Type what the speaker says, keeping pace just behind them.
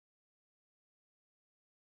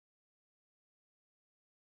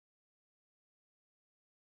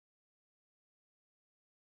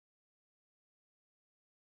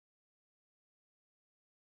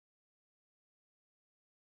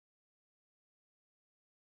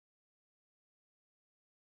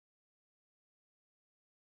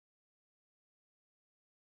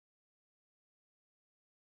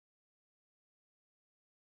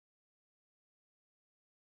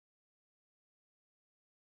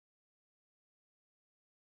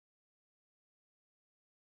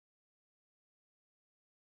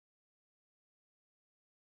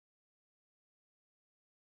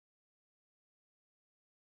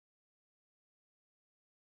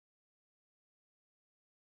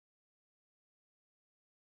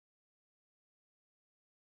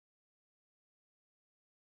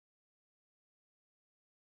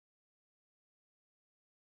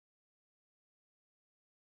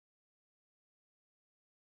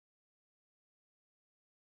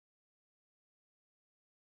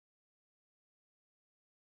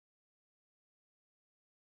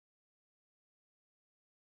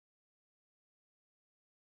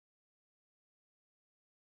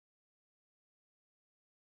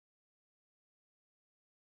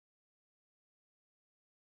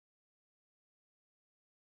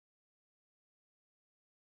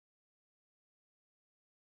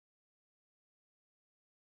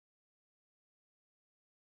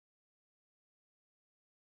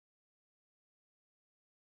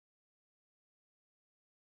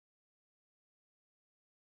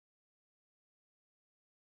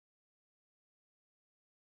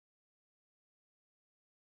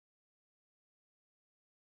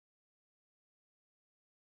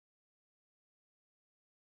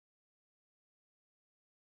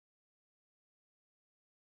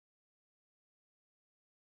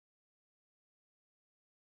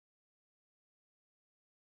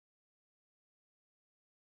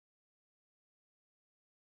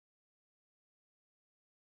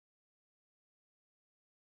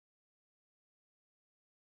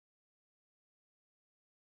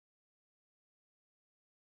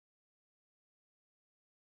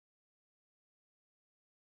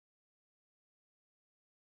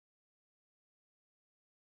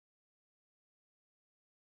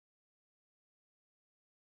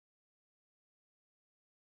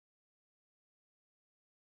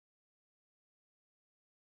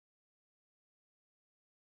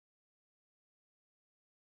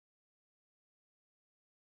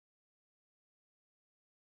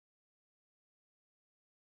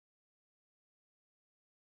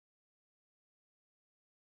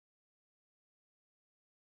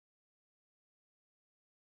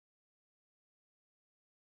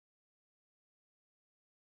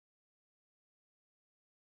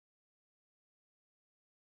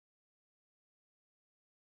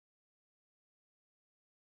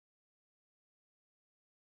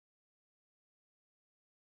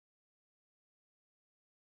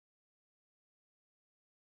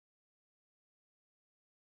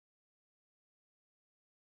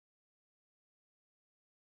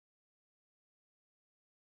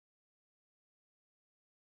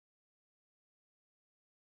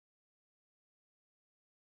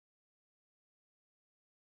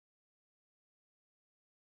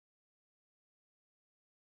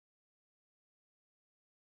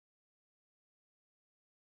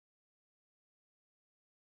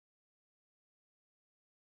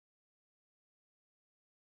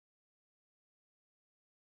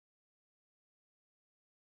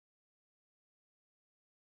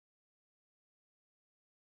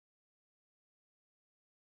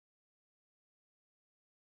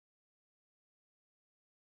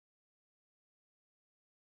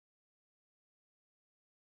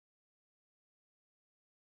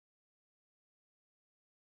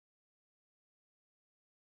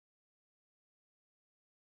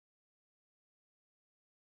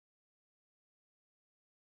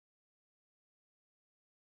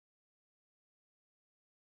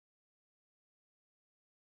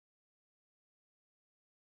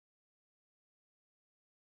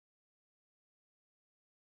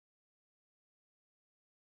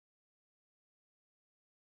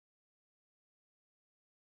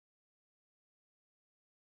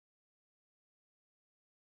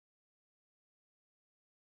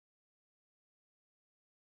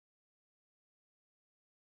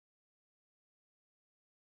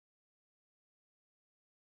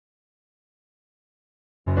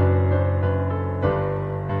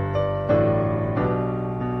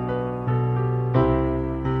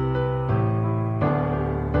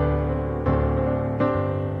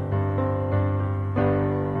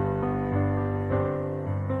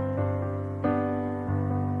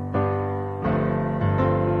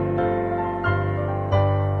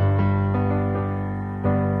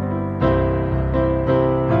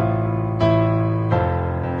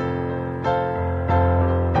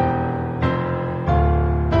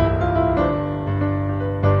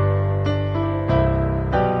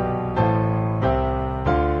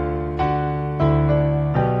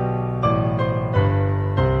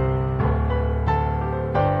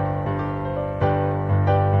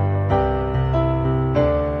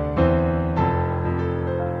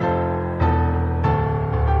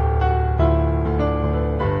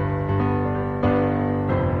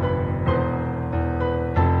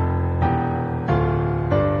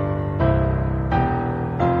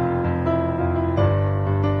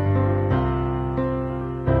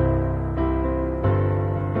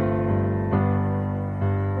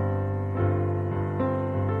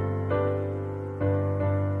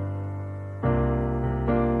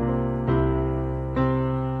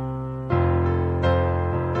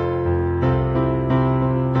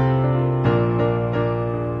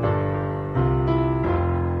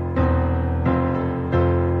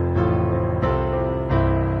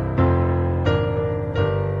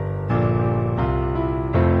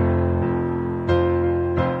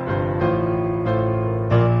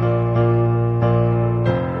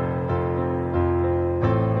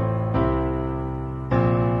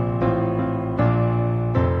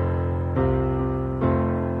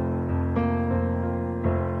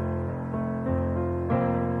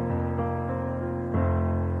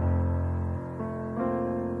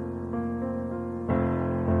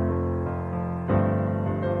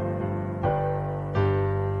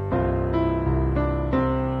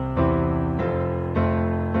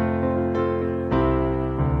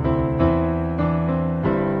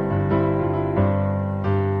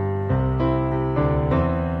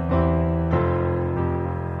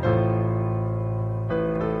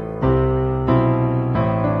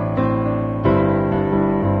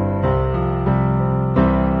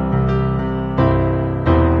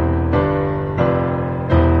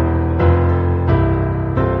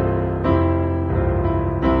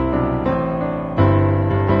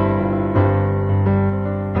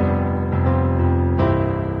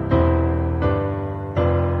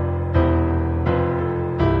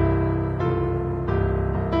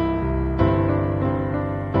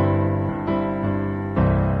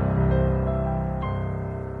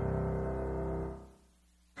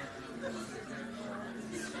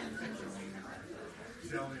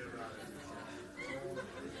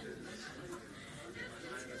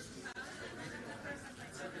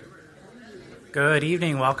Good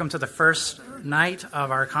evening. Welcome to the first night of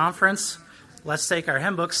our conference. Let's take our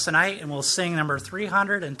hymn books tonight and we'll sing number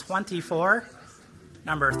 324.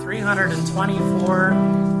 Number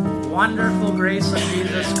 324, Wonderful Grace of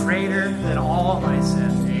Jesus, Greater Than All My Sin.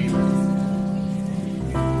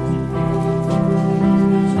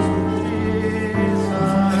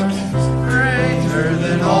 Greater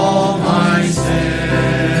than all my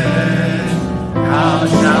sin, how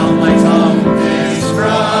shall my tongue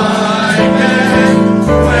describe it?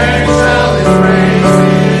 Where shall its praise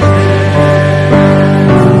begin?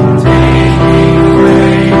 Taking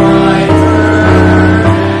away my burden,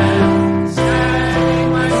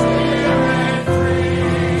 setting my spirit free,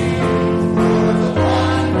 for the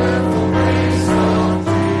wonderful grace of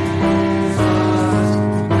Jesus,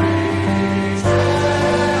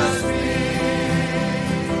 gracious me.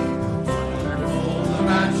 Wonderful the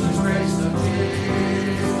matchless grace of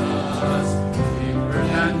Jesus, deeper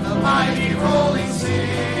than the mighty rolling sea,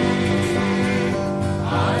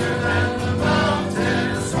 higher than the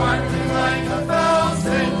mountains, sparkling like a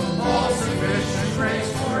fountain, all sufficient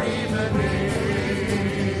grace for even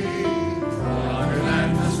me. Broader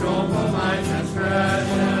than the scope of my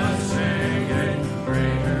transgression, singing,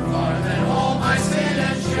 greater far than all my sin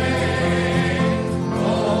and shame.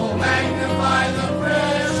 Oh, magnify the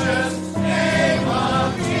precious name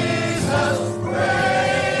of Jesus,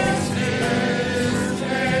 praise His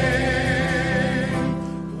name.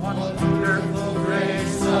 Wonderful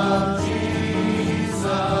grace of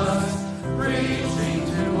Jesus, reaching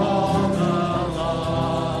to all the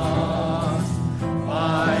lost.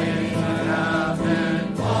 By it you have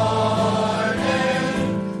been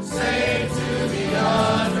pardoned, saved to the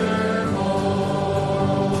uttermost.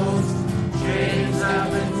 Chains have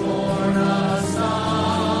been torn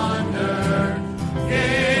asunder,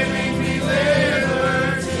 giving me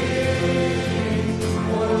liberty.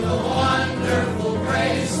 For the wonderful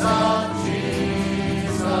grace of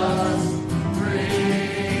Jesus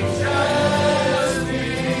reaches me.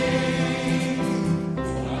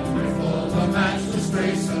 Wonderful the matchless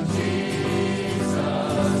grace of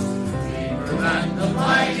Jesus, deeper than the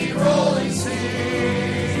mighty rolling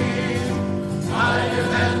sea, higher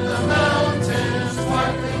than the mountains,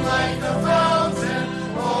 sparkling like a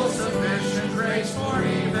fountain, all sufficient grace for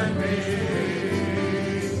even me.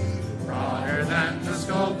 Broader than the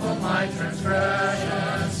scope of my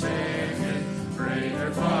transgression, singing,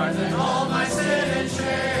 greater far than all my sin and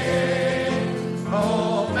shame.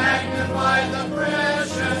 Oh, magnify the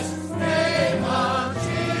precious name of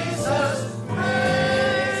Jesus,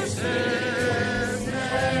 praise His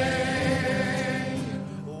name.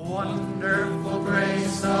 Wonderful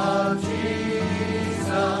grace of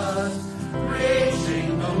Jesus,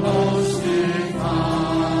 reaching the most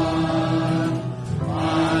divine,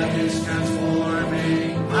 by His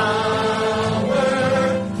transforming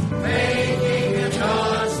power, making Him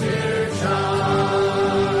God's dear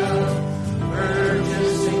child,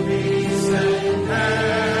 purchasing peace and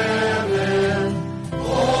heaven for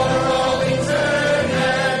all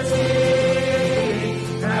eternity,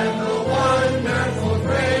 and the wonderful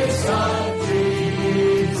grace of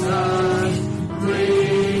Jesus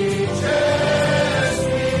reaches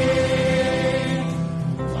me.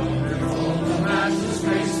 Wonderful the matchless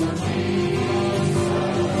grace of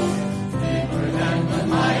Jesus, deeper than the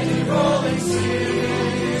mighty rolling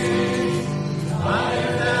sea,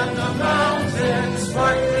 higher than the mountains,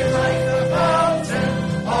 sparkling like a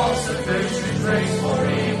fountain, all sufficient grace for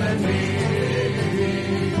even me.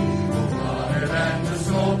 Broader than the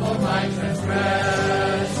scope of my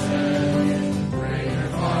transgression, greater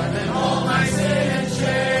far than all my sin and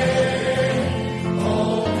shame.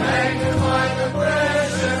 Oh, magnify the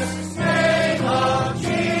precious name of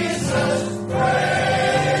Jesus,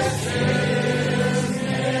 praise His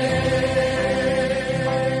name.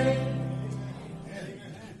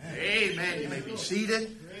 Amen. You may be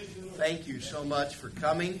seated. Thank you so much for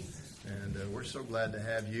coming, and we're so glad to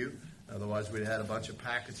have you. Otherwise, we'd have had a bunch of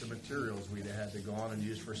packets of materials we'd have had to go on and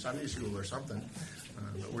use for Sunday school or something.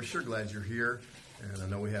 But we're sure glad you're here, and I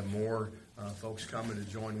know we have more folks coming to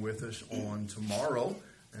join with us on tomorrow,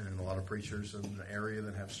 and a lot of preachers in the area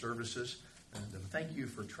that have services. And thank you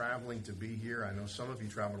for traveling to be here. I know some of you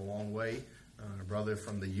traveled a long way. A brother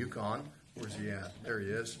from the Yukon, where's he at? There he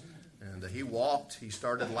is. And he walked. He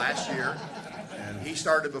started last year, and he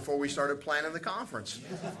started before we started planning the conference.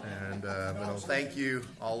 And but thank you,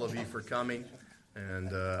 all of you, for coming.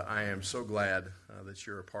 And I am so glad that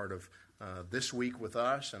you're a part of this week with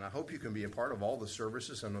us. And I hope you can be a part of all the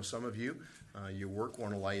services. I know some of you, your work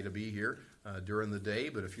won't allow you to be here during the day,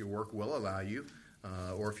 but if your work will allow you,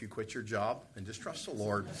 or if you quit your job, and just trust the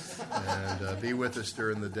Lord and be with us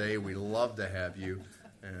during the day. We love to have you,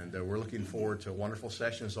 and we're looking forward to wonderful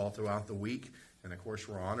sessions all throughout the week. And, of course,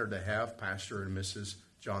 we're honored to have Pastor and Mrs.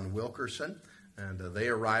 John Wilkerson, and they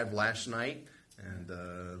arrived last night. And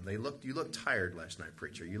you looked tired last night,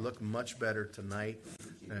 preacher. You look much better tonight,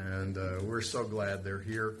 and we're so glad they're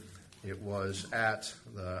here. It was at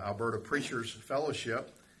the Alberta Preachers Fellowship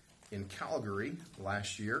in Calgary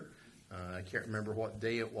last year. I can't remember what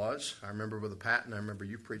day it was. I remember with Patton, I remember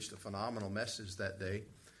you preached a phenomenal message that day.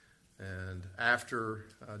 And after,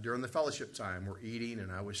 during the fellowship time, we're eating,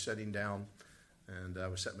 and I was sitting down, and I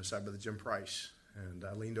was sitting beside Brother Jim Price. And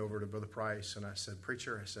I leaned over to Brother Price, and I said,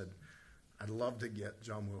 "Preacher," I said, "I'd love to get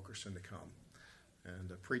John Wilkerson to come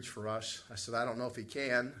and preach for us." I said, "I don't know if he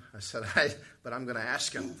can." I said, but I'm going to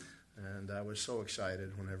ask him. And I was so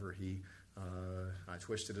excited whenever I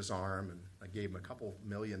twisted his arm, and I gave him $2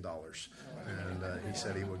 million. And he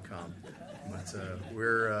said he would come. But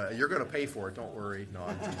you're going to pay for it. Don't worry. No,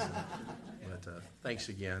 I'm teasing. But thanks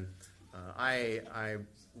again. I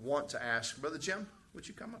want to ask, Brother Jim, would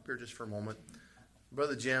you come up here just for a moment?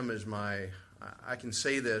 Brother Jim is I can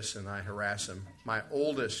say this, and I harass him, my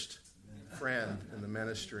oldest friend in the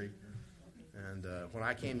ministry. And when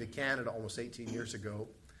I came to Canada almost 18 years ago,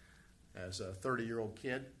 as a 30-year-old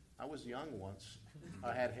kid, I was young once.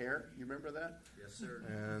 I had hair. You remember that? Yes, sir.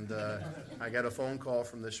 And I got a phone call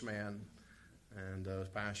from this man, and I was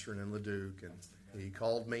pastoring in Leduc, and he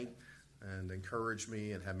called me and encouraged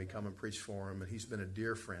me and had me come and preach for him. And he's been a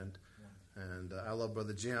dear friend. And I love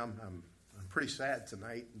Brother Jim. I'm pretty sad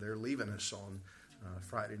tonight. They're leaving us on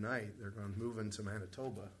Friday night. They're going to move into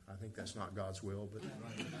Manitoba. I think that's not God's will, but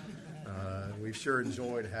we've sure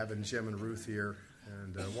enjoyed having Jim and Ruth here.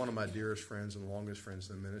 And one of my dearest friends and longest friends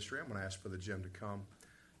in the ministry. I'm going to ask Brother Jim to come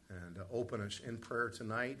and open us in prayer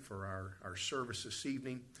tonight for our service this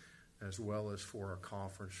evening, as well as for our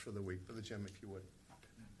conference for the week. Brother Jim, if you would.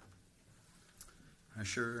 I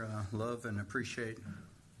sure love and appreciate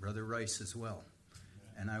Brother Rice as well.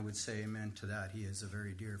 And I would say amen to that. He is a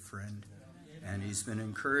very dear friend. And he's been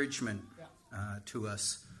encouragement to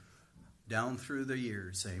us down through the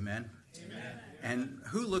years. Amen. Amen. And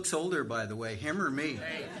who looks older, by the way, him or me?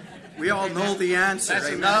 Hey. We all know the answer. That's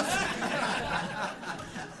amen? Enough.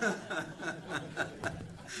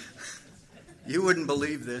 You wouldn't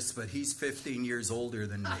believe this, but he's 15 years older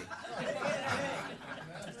than me.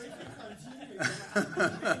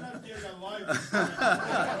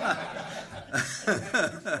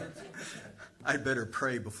 I'd better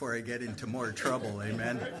pray before I get into more trouble.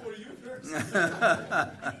 Amen.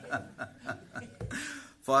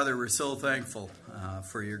 Father, we're so thankful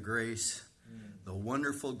for your grace, the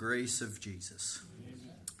wonderful grace of Jesus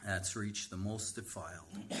that's reached the most defiled.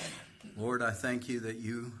 Lord, I thank you that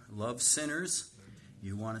you love sinners.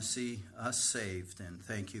 You want to see us saved, and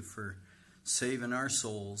thank you for saving our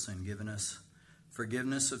souls and giving us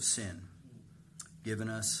forgiveness of sin, giving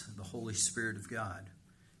us the Holy Spirit of God,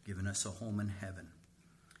 giving us a home in heaven.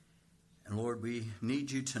 And Lord, we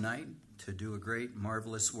need you tonight to do a great,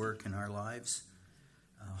 marvelous work in our lives.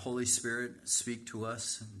 Holy Spirit, speak to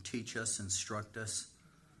us and teach us, instruct us,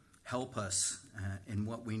 help us in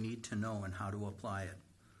what we need to know and how to apply it.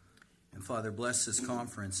 And Father, bless this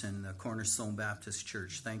conference in the Cornerstone Baptist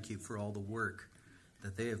Church. Thank you for all the work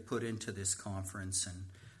that they have put into this conference. And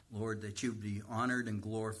Lord, that you be honored and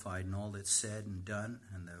glorified in all that's said and done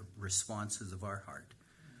and the responses of our heart.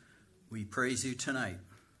 We praise you tonight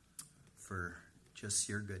for just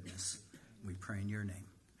your goodness. We pray in your name.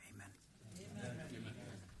 Amen.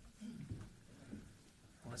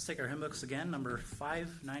 Let's take our hymn books again, number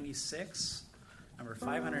 596. Number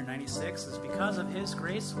 596 is Because of His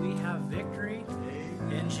Grace We Have Victory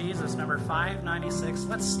in Jesus. Number 596.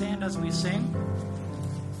 Let's stand as we sing.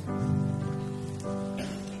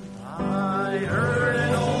 I heard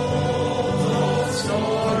an old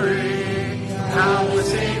story, how the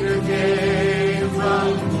Savior came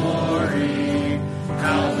from glory,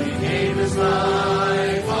 how He gave His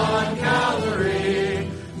life on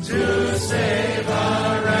Calvary to save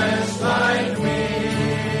a wretch like me.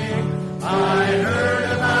 I heard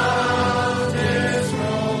about His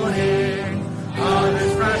groaning, of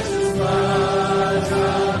His precious blood's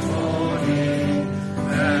atoning.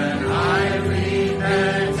 Then I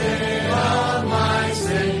repented of my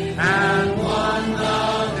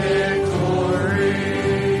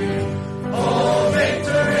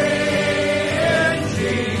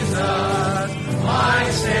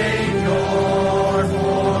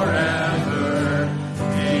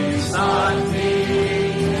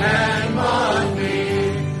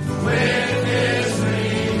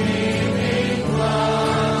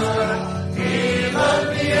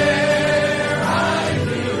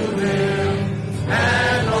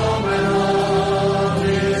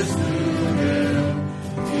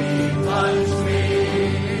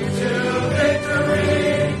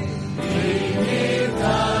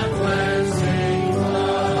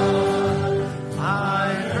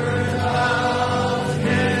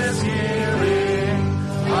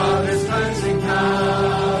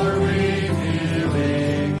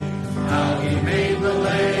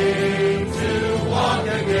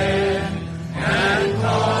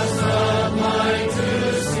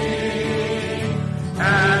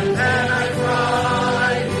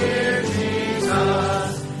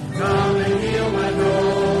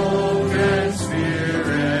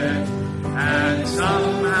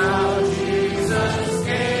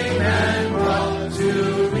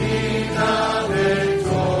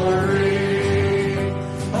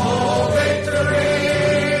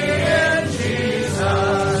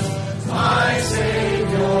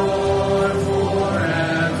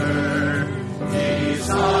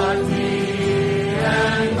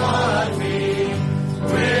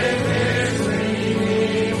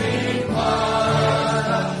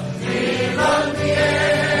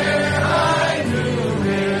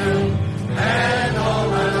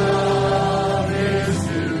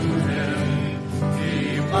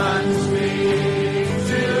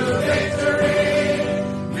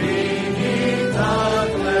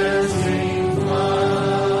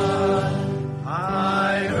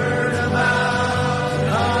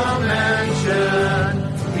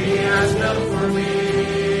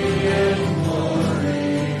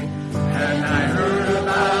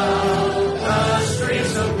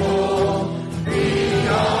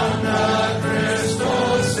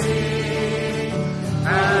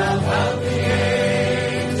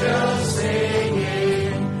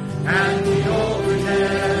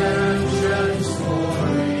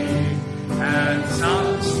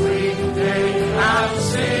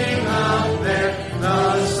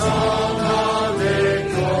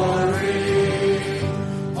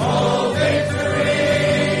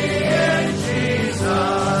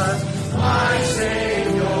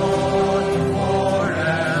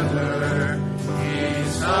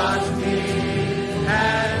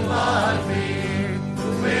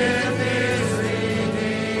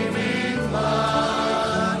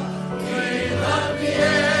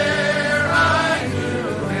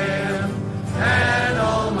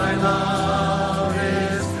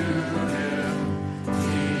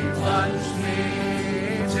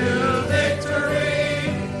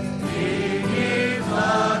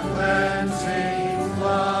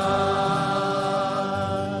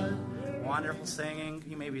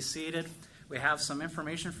we have some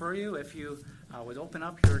information for you. If you would open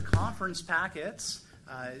up your conference packets.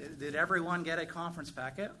 Did everyone get a conference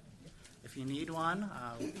packet? If you need one,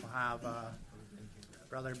 we'll have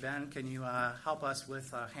Brother Ben, can you help us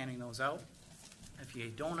with handing those out? If you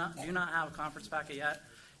do not have a conference packet yet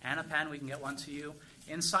and a pen, we can get one to you.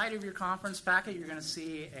 Inside of your conference packet, you're going to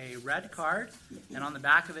see a red card, and on the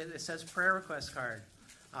back of it, it says prayer request card.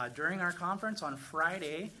 During our conference on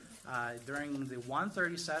Friday, during the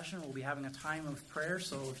 1:30 session, we'll be having a time of prayer,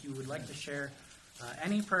 so if you would like to share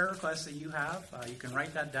any prayer requests that you have, you can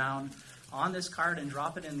write that down on this card and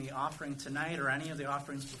drop it in the offering tonight or any of the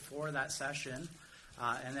offerings before that session.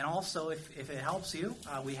 And then also, if it helps you,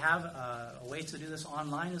 we have a way to do this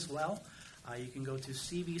online as well. You can go to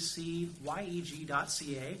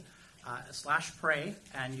cbcyeg.ca/pray,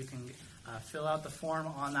 and you can fill out the form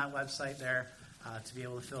on that website there to be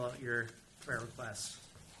able to fill out your prayer requests.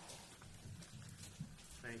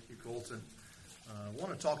 Thank you, Colton. I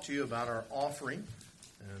want to talk to you about our offering.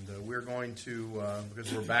 And we're going to,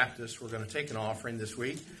 because we're Baptists, we're going to take an offering this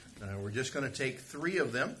week. We're just going to take 3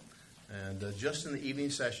 of them. And just in the evening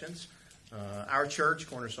sessions, our church,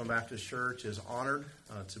 Cornerstone Baptist Church, is honored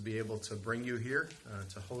to be able to bring you here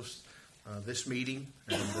to host this meeting.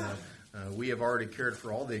 And we have already cared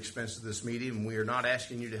for all the expenses of this meeting, and we are not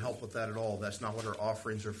asking you to help with that at all. That's not what our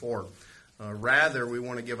offerings are for. Rather, we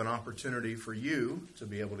want to give an opportunity for you to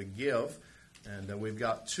be able to give. And we've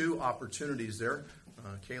got 2 opportunities there.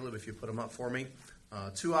 Caleb, if you put them up for me.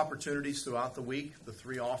 2 opportunities throughout the week. The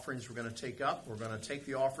 3 offerings we're going to take up. We're going to take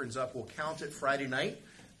the offerings up. We'll count it Friday night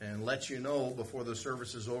and let you know before the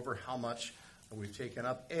service is over how much we've taken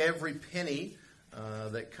up. Every penny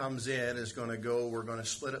that comes in is going to go. We're going to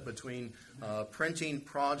split it between printing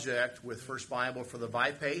project with First Bible for the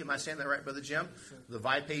VIPE. Am I saying that right, Brother Jim? The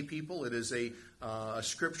VIPE people. It is a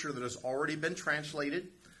scripture that has already been translated.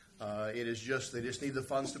 It is just, they just need the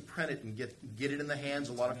funds to print it and get it in the hands.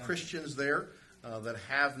 A lot of Christians there that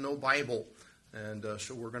have no Bible. And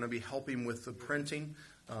so we're going to be helping with the printing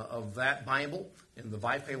of that Bible in the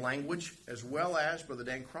VIPE language, as well as Brother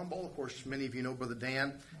Dan Crumble. Of course, many of you know Brother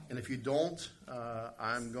Dan. And if you don't,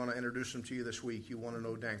 I'm going to introduce him to you this week. You want to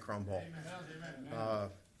know Dan Crumble.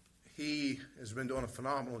 He has been doing a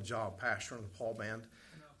phenomenal job pastoring the Paul Band.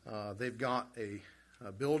 They've got a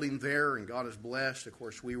building there, and God is blessed. Of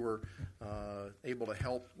course, we were able to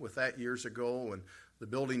help with that years ago, and the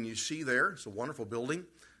building you see there is a wonderful building.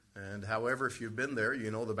 And however, if you've been there,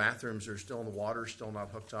 you know the bathrooms are still in the water, still not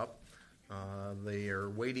hooked up. They are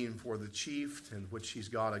waiting for the chief, in which he's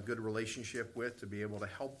got a good relationship with, to be able to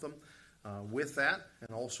help them with that.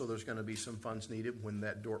 And also there's going to be some funds needed when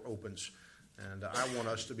that door opens. And I want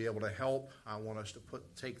us to be able to help. I want us to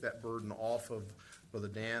take that burden off of Brother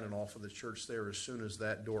Dan and off of the church there. As soon as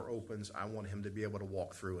that door opens, I want him to be able to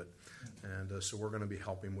walk through it. And so we're going to be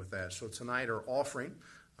helping with that. So tonight our offering,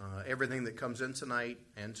 everything that comes in tonight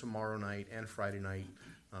and tomorrow night and Friday night,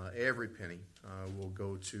 every penny will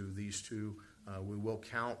go to these 2. We will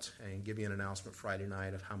count and give you an announcement Friday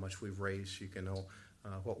night of how much we've raised, so you can know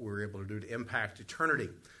what we're able to do to impact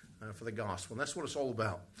eternity for the gospel. And that's what it's all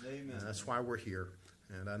about. Amen. That's why we're here.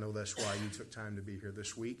 And I know that's why you took time to be here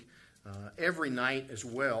this week. Every night as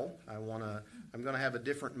well, I'm going to have a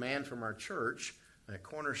different man from our church at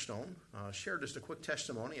Cornerstone share just a quick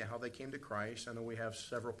testimony of how they came to Christ. I know we have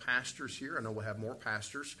several pastors here. I know we'll have more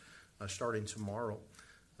pastors starting tomorrow.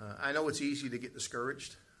 I know it's easy to get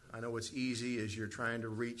discouraged. I know it's easy as you're trying to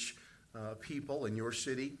reach people in your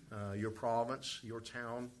city, your province, your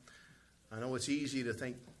town. I know it's easy to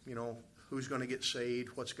think, who's going to get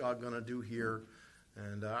saved? What's God going to do here?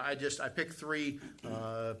 And I picked 3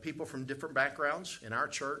 people from different backgrounds in our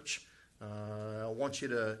church. I want you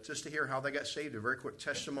to hear how they got saved, a very quick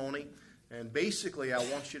testimony. And basically, I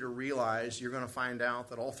want you to realize you're going to find out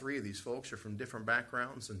that all 3 of these folks are from different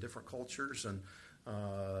backgrounds and different cultures, and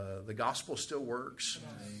the gospel still works.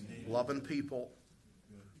 Loving people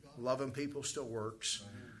still works.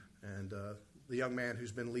 And the young man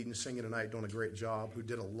who's been leading singing tonight, doing a great job, who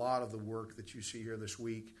did a lot of the work that you see here this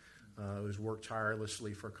week, who's worked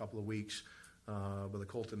tirelessly for a couple of weeks, Brother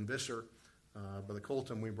Colton Visser. Brother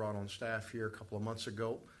Colton we brought on staff here a couple of months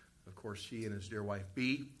ago. Of course, he and his dear wife,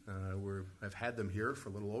 Bee, have had them here for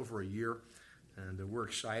a little over a year, and we're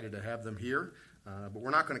excited to have them here. But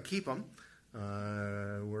we're not going to keep them.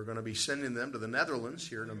 We're going to be sending them to the Netherlands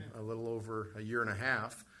here in a little over a year and a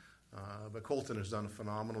half. But Colton has done a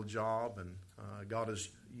phenomenal job, and God is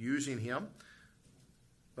using him.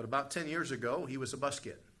 But about 10 years ago, he was a bus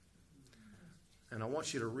kid. And I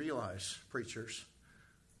want you to realize, preachers,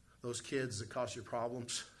 those kids that cause you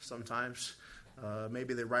problems sometimes,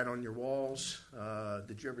 Maybe they write on your walls.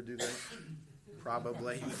 Did you ever do that?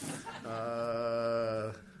 Probably.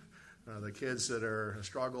 The kids that are a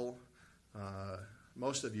struggle,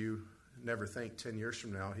 most of you never think 10 years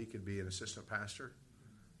from now he could be an assistant pastor.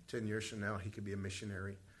 10 years from now he could be a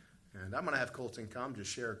missionary. And I'm going to have Colton come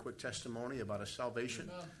just share a quick testimony about his salvation.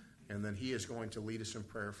 Amen. And then he is going to lead us in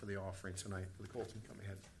prayer for the offering tonight. Colton, come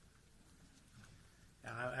ahead.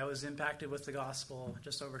 I was impacted with the gospel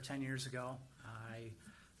just over 10 years ago. I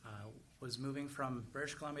was moving from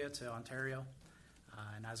British Columbia to Ontario.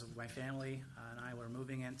 And as my family and I were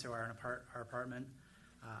moving into our apartment,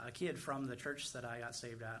 a kid from the church that I got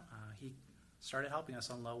saved at, he started helping us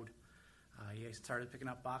unload. He started picking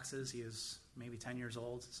up boxes. He was maybe 10 years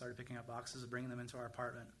old. Started picking up boxes and bringing them into our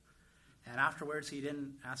apartment. And afterwards, he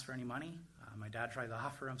didn't ask for any money. My dad tried to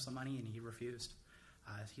offer him some money, and he refused.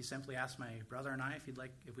 He simply asked my brother and I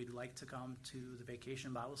if we'd like to come to the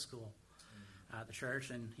Vacation Bible School at the church.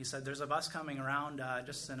 And he said, there's a bus coming around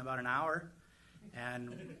just in about an hour.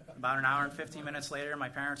 And about an hour and 15 minutes later, my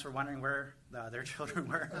parents were wondering where their children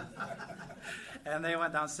were. And they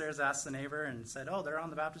went downstairs, asked the neighbor, and said, oh, they're on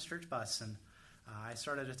the Baptist Church bus. And I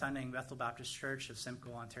started attending Bethel Baptist Church of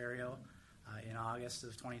Simcoe, Ontario in August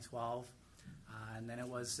of 2012. And then it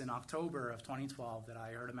was in October of 2012 that I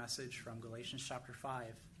heard a message from Galatians chapter 5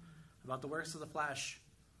 about the works of the flesh.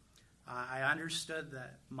 I understood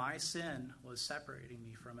that my sin was separating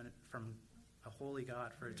me from a holy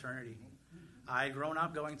God for eternity. I had grown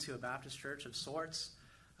up going to a Baptist church of sorts.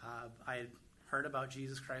 I had heard about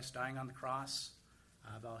Jesus Christ dying on the cross,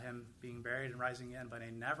 about him being buried and rising again, but I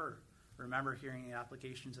never remember hearing the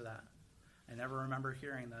application to that. I never remember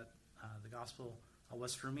hearing that the gospel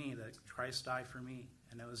was for me, that Christ died for me.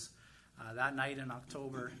 And it was that night in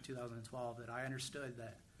October 2012 that I understood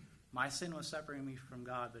that my sin was separating me from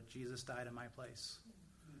God, but Jesus died in my place.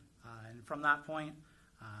 And from that point,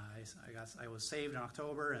 I was saved in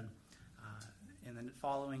October, and in the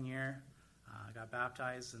following year, I got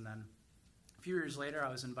baptized, and then a few years later, I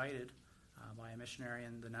was invited by a missionary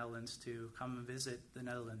in the Netherlands to come and visit the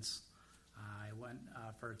Netherlands. I went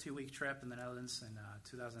for a 2-week trip in the Netherlands in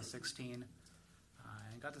 2016,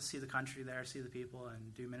 and got to see the country there, see the people,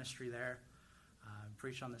 and do ministry there,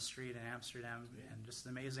 preach on the street in Amsterdam, and just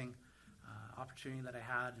an amazing opportunity that I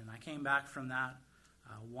had. And I came back from that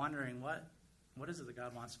wondering, what is it that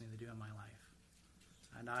God wants me to do in my life?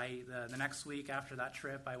 And the next week after that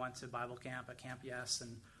trip, I went to Bible camp at Camp Yes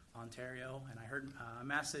in Ontario, and I heard a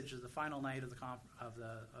message of the final night of the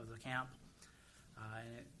camp,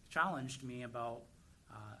 and it challenged me about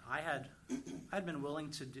I'd been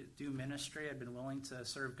willing to do ministry, I'd been willing to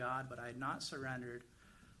serve God, but I had not surrendered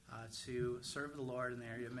to serve the Lord in the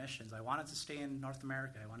area of missions. I wanted to stay in North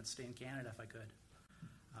America. I wanted to stay in Canada if I could,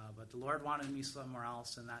 but the Lord wanted me somewhere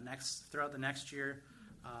else. And throughout the next year,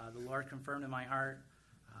 the Lord confirmed in my heart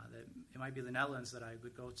that it might be the Netherlands that I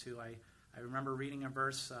would go to. I remember reading a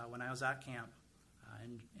verse when I was at camp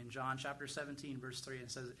in John chapter 17, verse 3.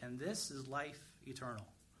 It says, and this is life eternal,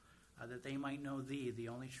 that they might know thee, the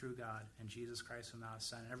only true God, and Jesus Christ whom thou hast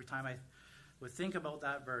sent. And every time I would think about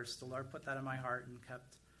that verse, the Lord put that in my heart and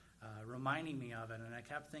kept reminding me of it. And I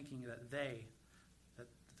kept thinking that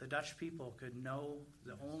the Dutch people could know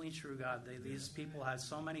the only true God. These people had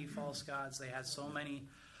so many false gods. They had so many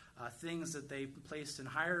things that they placed in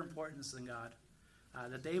higher importance than God,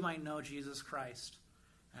 that they might know Jesus Christ.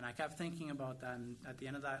 And I kept thinking about that. And at the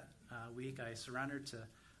end of that week, I surrendered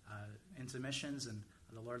into missions, and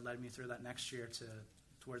the Lord led me through that next year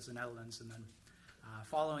towards the Netherlands. And then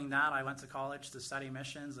following that, I went to college to study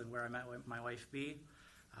missions, and where I met my wife, Bea.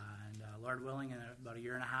 And Lord willing, in about a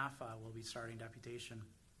year and a half, we'll be starting deputation.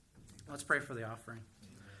 Let's pray for the offering.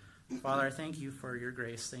 Father, I thank you for your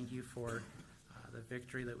grace. Thank you for the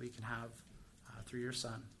victory that we can have through your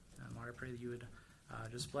Son. And Lord, I pray that you would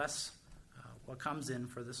just bless what comes in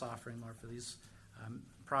for this offering, Lord, for these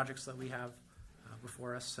projects that we have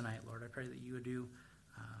before us tonight. Lord, I pray that you would do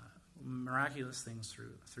miraculous things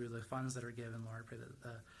through the funds that are given, Lord. I pray that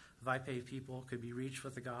the Vipe people could be reached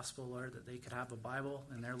with the gospel, Lord, that they could have a Bible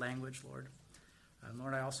in their language, Lord. And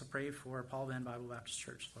Lord, I also pray for Paul Van Bible Baptist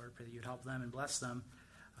Church, Lord. I pray that you'd help them and bless them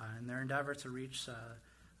in their endeavor to reach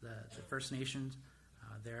the First Nations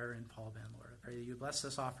there in Paul Van, Lord. I pray that you would bless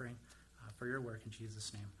this offering for your work in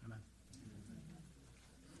Jesus' name. Amen.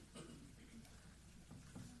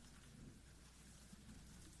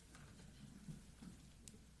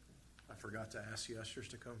 I forgot to ask the ushers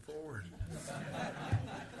to come forward.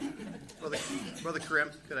 Brother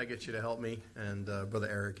Krim, could I get you to help me? And Brother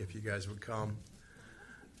Eric, if you guys would come.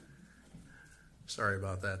 Sorry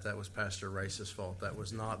about that. That was Pastor Rice's fault. That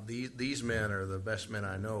was not, these men are the best men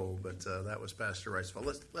I know, but that was Pastor Rice's fault.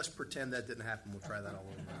 Let's pretend that didn't happen. We'll try that all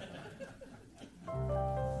over.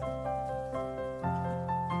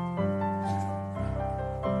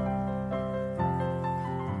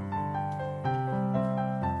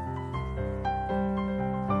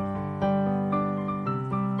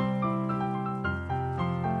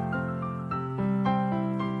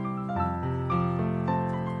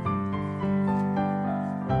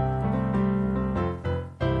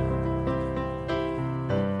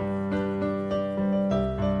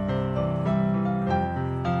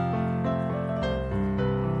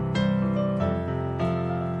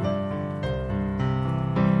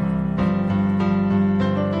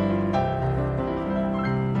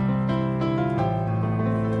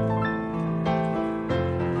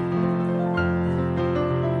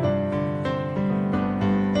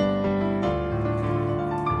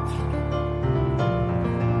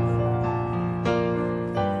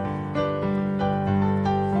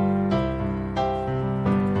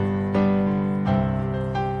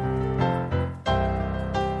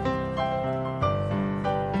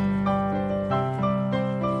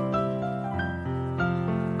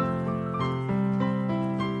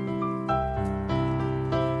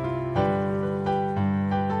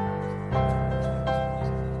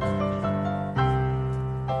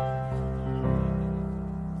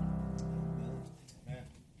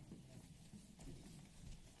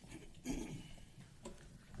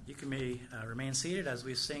 Remain seated as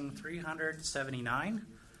we sing 379.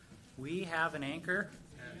 We have an anchor,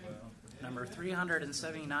 number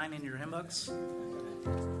 379 in your hymn books.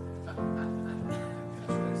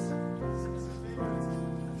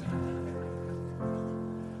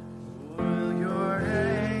 Will your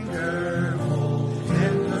anchor hold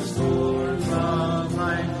in the storms of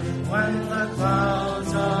life when the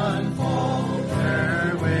clouds unfold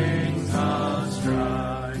their wings of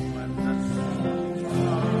strife? When the storms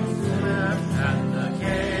lift and the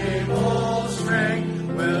cables string,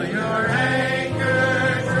 will your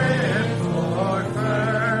anchor drift or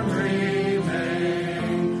firm remain?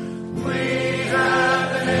 We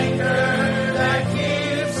have an anchor that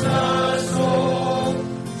keeps us whole,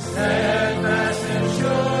 steadfast and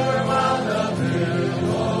sure while the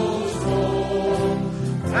billows roll.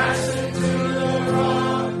 Fastened to the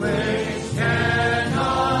rock which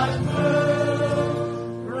cannot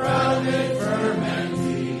move, grounded firm and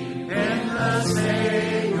deep in the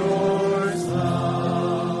Savior's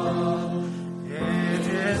love. It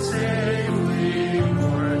is safely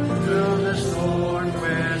moored, will the storm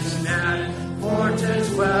withstand, fortress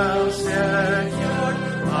well secured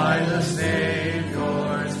by the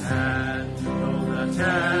Savior's hand. Though the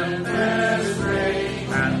tempest rage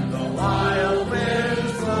and the wild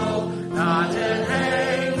winds blow, not an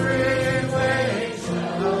angry wave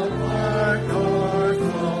shall part nor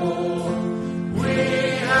flow. We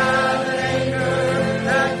have an anchor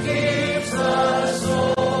that keeps us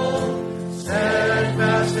whole,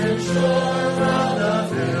 steadfast and sure while the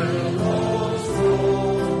billows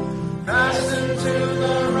roll. Fastened to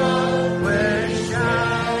the rock which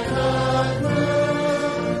cannot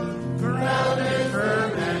move, grounded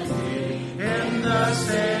firm and deep in the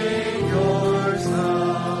Savior's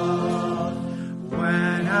love.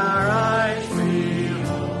 When our eyes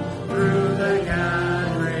behold through the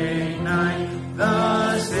gathering night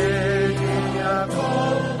the city of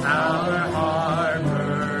gold, our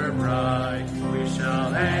harbor bright, we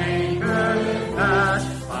shall anchor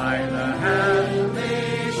fast by the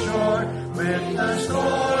heavenly shore, with the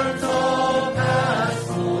storms all past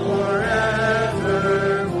forevermore.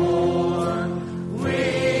 We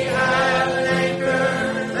have an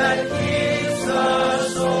anchor that keeps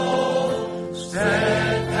us whole,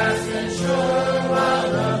 steadfast and sure while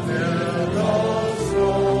the billows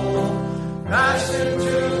roll. Fastened to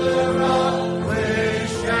the rock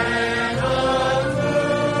which cannot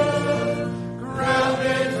move,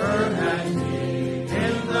 grounded firm and deep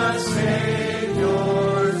in the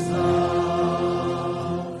Savior's love.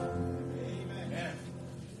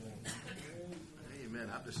 Amen.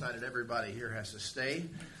 I've decided everybody here has to stay,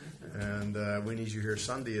 and we need you here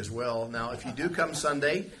Sunday as well. Now, if you do come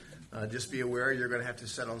Sunday, just be aware you're going to have to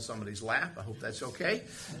sit on somebody's lap. I hope that's okay.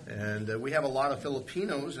 And we have a lot of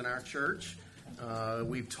Filipinos in our church.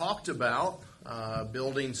 We've talked about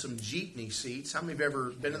building some jeepney seats. How many have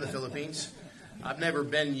ever been to the Philippines? I've never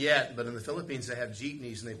been yet, but in the Philippines they have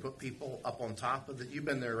jeepneys and they put people up on top of it. You've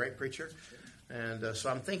been there, right, preacher? And so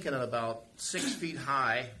I'm thinking of about 6 feet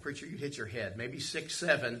high. Preacher, you hit your head. Maybe 6,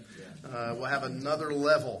 7. We'll have another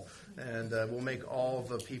level. And we'll make all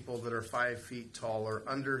the people that are 5 feet tall or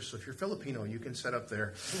under. So if you're Filipino, you can sit up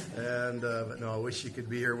there. And but no, I wish you could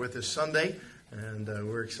be here with us Sunday. And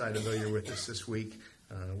we're excited though you're with us this week.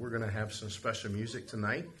 We're going to have some special music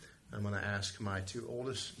tonight. I'm going to ask my 2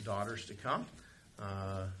 oldest daughters to come.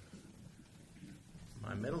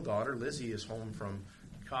 My middle daughter, Lizzie, is home from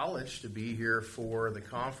college to be here for the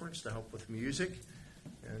conference to help with music.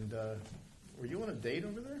 And were you on a date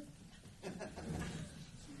over there?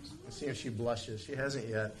 Let's see if she blushes. She hasn't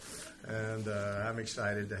yet. And I'm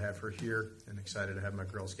excited to have her here and excited to have my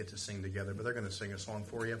girls get to sing together. But they're going to sing a song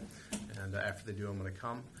for you. And after they do, I'm going to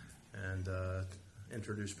come and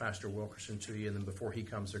introduce Pastor Wilkerson to you. And then before he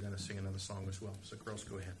comes, they're going to sing another song as well. So girls,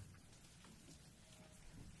 go ahead.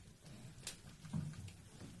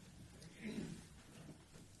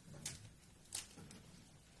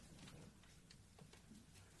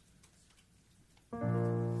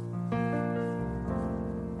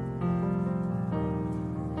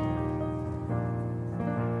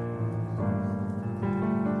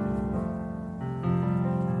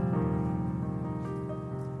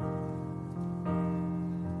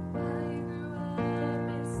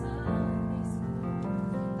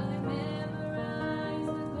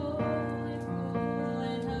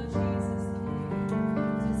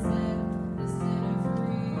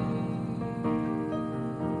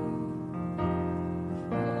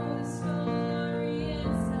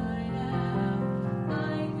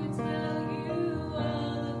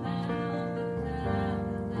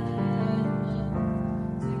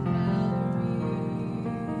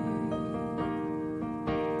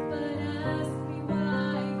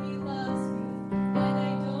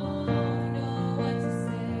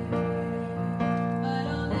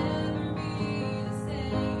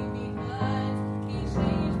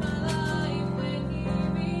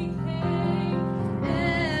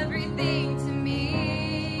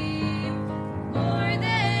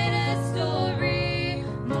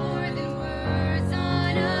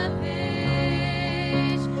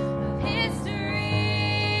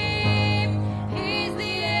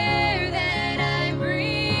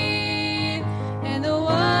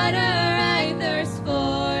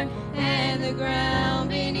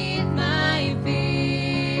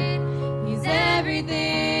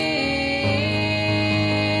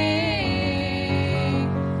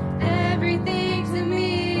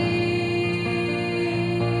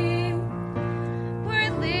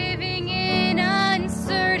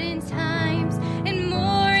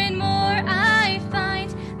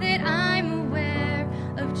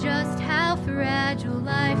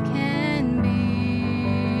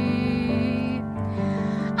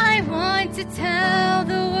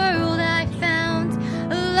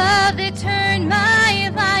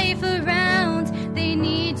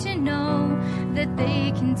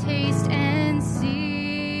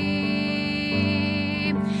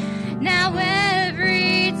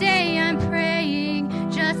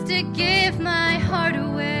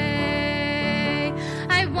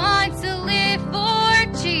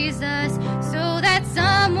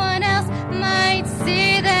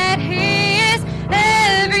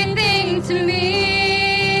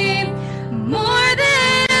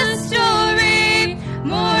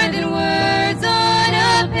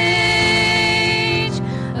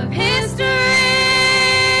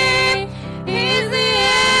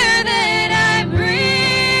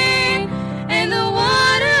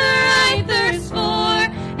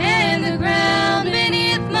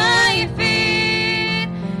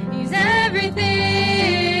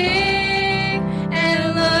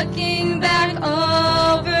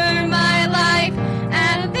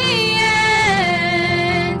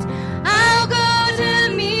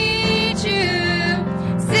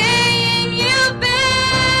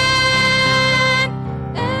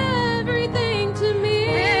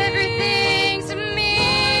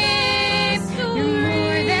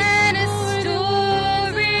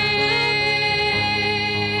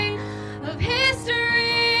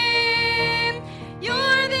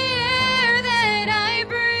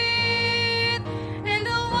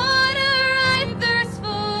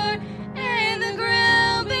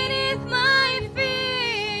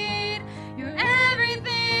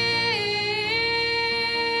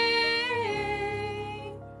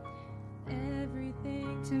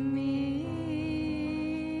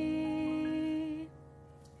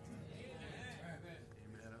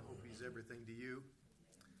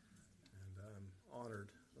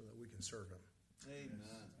 Serve him. Amen.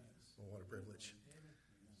 Well, what a privilege.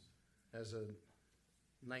 As a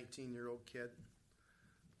 19-year-old kid,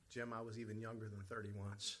 Jim, I was even younger than 30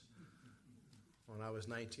 once. When I was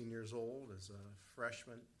 19 years old, as a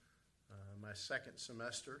freshman, my second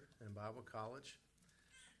semester in Bible college,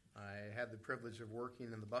 I had the privilege of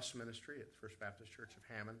working in the bus ministry at First Baptist Church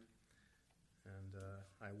of Hammond, and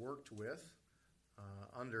I worked with,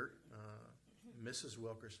 under Mrs.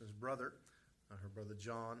 Wilkerson's brother, her brother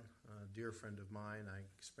John, a dear friend of mine. I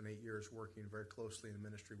spent 8 years working very closely in the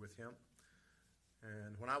ministry with him.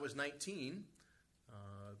 And when I was 19,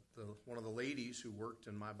 one of the ladies who worked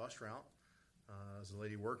in my bus route as a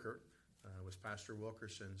lady worker was Pastor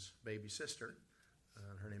Wilkerson's baby sister.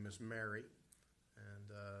 Her name is Mary.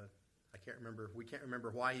 And we can't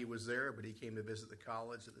remember why he was there, but he came to visit the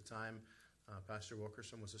college at the time. Pastor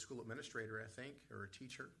Wilkerson was a school administrator, I think, or a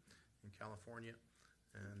teacher in California.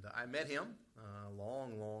 And I met him a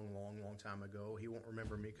long time ago. He won't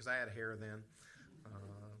remember me because I had hair then,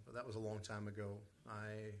 but that was a long time ago.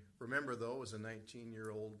 I remember, though, as a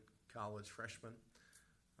 19-year-old college freshman,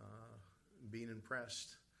 being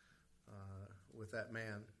impressed with that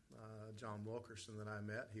man, John Wilkerson, that I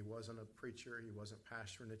met. He wasn't a preacher. He wasn't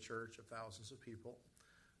pastoring a church of thousands of people.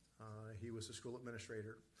 He was a school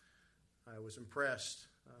administrator. I was impressed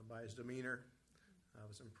by his demeanor. I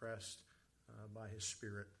was impressed by his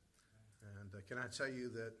spirit. And can I tell you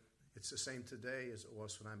that it's the same today as it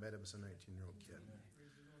was when I met him as a 19-year-old kid.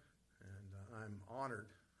 And I'm honored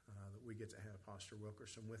that we get to have Pastor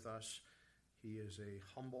Wilkerson with us. He is a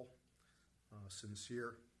humble,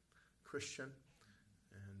 sincere Christian,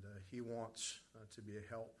 and he wants to be a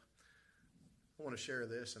help. I want to share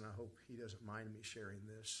this, and I hope he doesn't mind me sharing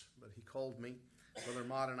this, but he called me. Brother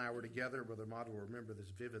Mott and I were together. Brother Mott will remember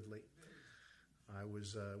this vividly.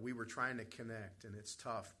 We were trying to connect, and it's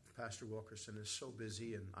tough. Pastor Wilkerson is so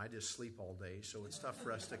busy, and I just sleep all day, so it's tough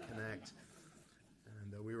for us to connect.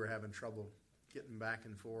 And we were having trouble getting back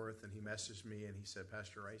and forth, and he messaged me, and he said,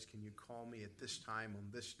 Pastor Rice, can you call me at this time on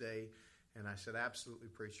this day? And I said, absolutely,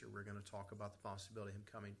 preacher. We're going to talk about the possibility of him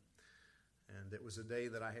coming. And it was a day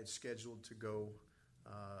that I had scheduled to go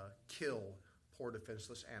kill poor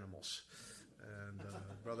defenseless animals. And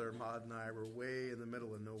Brother Ahmad and I were way in the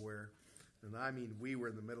middle of nowhere. And I mean, we were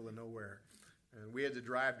in the middle of nowhere. And we had to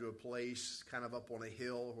drive to a place kind of up on a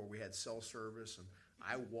hill where we had cell service. And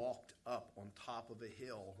I walked up on top of a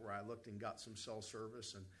hill where I looked and got some cell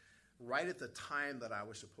service. And right at the time that I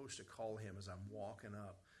was supposed to call him, as I'm walking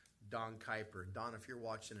up, Don Kuiper. Don, if you're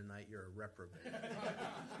watching tonight, you're a reprobate.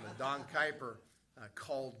 Don Kuiper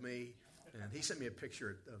called me, and he sent me a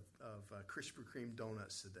picture of Krispy Kreme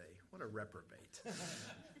donuts today. What a reprobate.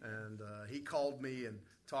 And he called me and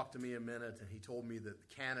talked to me a minute, and he told me that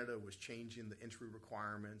Canada was changing the entry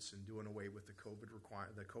requirements and doing away with the COVID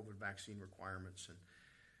vaccine requirements. And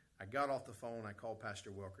I got off the phone. I called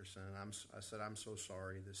Pastor Wilkerson, and I said, I'm so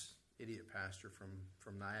sorry. This idiot pastor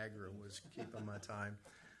from Niagara was keeping my time.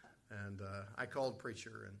 And I called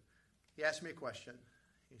preacher, and he asked me a question.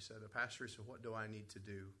 He said, Pastor, he said, what do I need to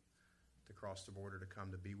do to cross the border to come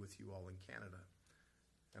to be with you all in Canada?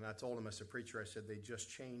 And I told him, I said, preacher, I said, they just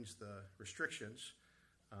changed the restrictions.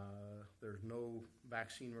 There's no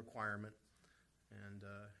vaccine requirement. And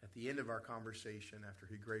at the end of our conversation, after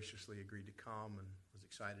he graciously agreed to come and was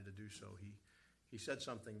excited to do so, he said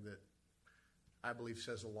something that I believe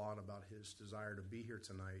says a lot about his desire to be here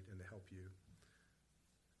tonight and to help you.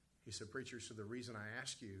 He said, preacher, so the reason I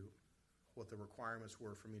asked you what the requirements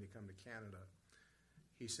were for me to come to Canada,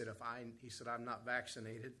 he said, I'm not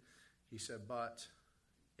vaccinated. He said, but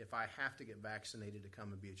if I have to get vaccinated to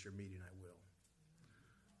come and be at your meeting, I will.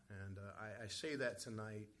 And I say that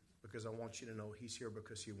tonight because I want you to know he's here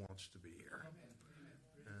because he wants to be here.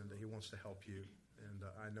 And he wants to help you. And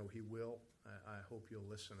I know he will. I hope you'll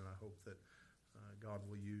listen, and I hope that God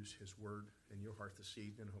will use his word in your heart this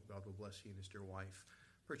evening. I hope God will bless you and his dear wife.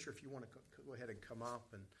 Preacher, if you want to go ahead and come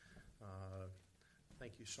up, and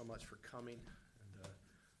thank you so much for coming, and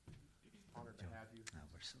honored to have you.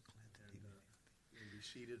 We're so glad to and, you'll be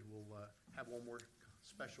seated. We'll have one more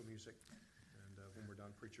special music, and when we're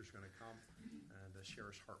done, preacher's going to come and share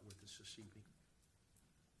his heart with us this evening.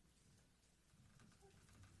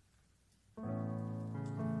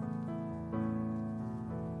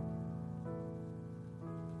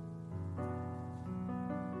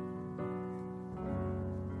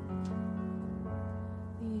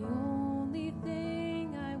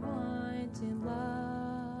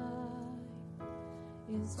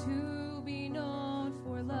 To be known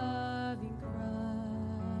for loving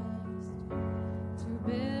Christ, to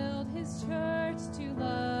build his church, to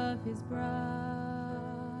love his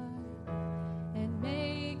bride, and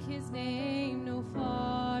make his name known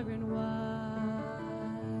far and wide.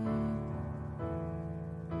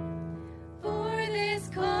 For this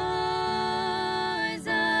cause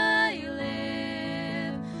I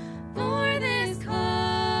live, for this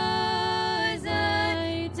cause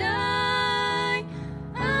I die.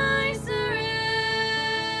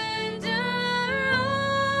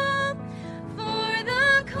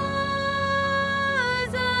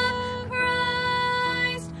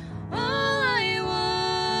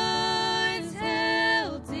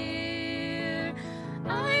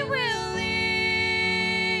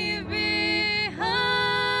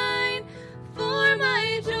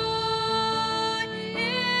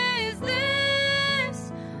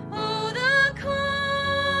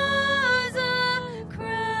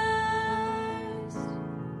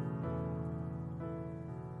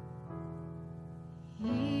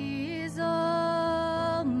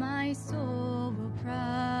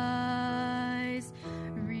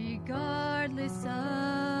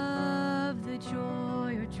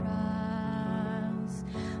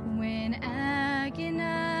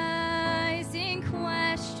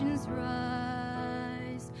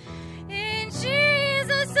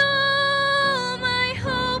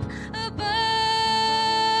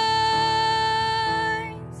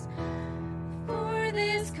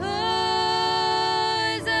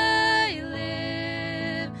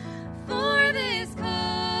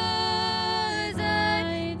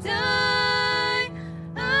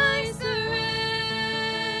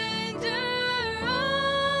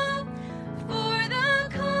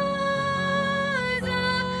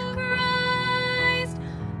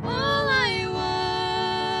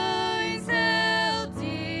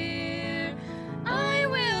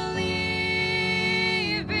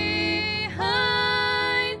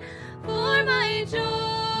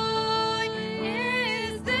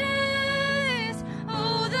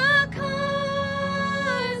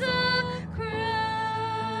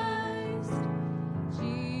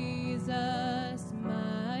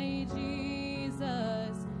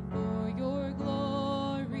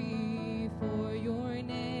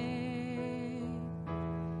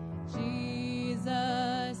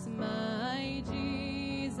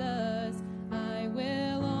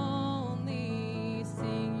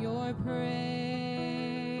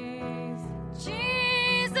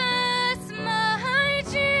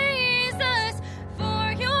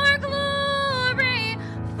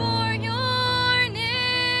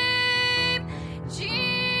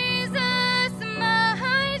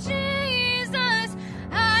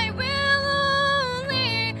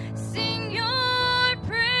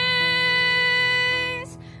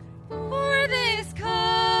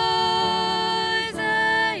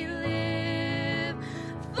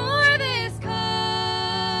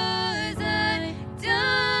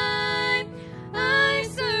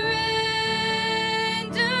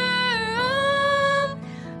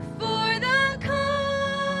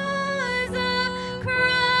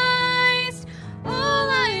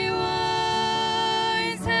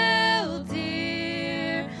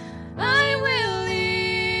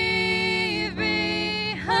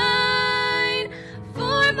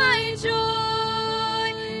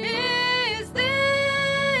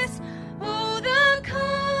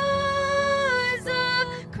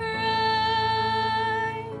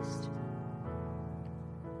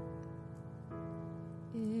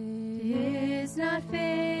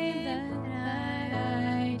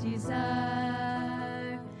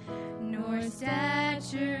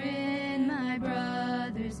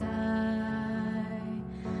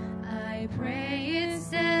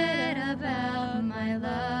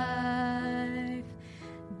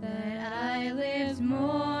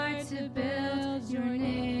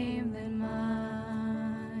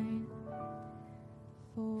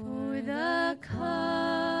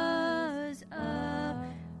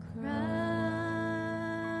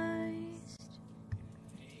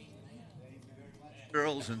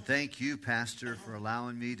 Girls, and thank you, Pastor, for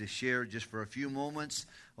allowing me to share just for a few moments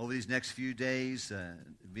over these next few days,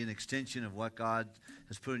 be an extension of what God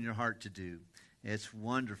has put in your heart to do. It's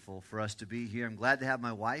wonderful for us to be here. I'm glad to have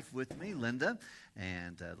my wife with me, Linda,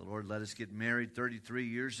 and the Lord let us get married 33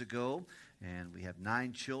 years ago, and we have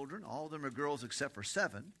 9 children. All of them are girls except for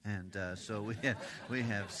 7, and so we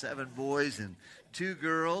have 7 boys and 2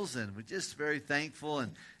 girls, and we're just very thankful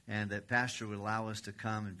and that Pastor would allow us to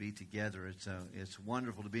come and be together. It's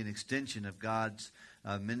wonderful to be an extension of God's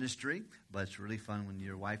ministry, but it's really fun when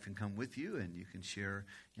your wife can come with you and you can share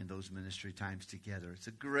in those ministry times together. It's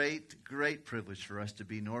a great, great privilege for us to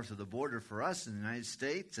be north of the border for us in the United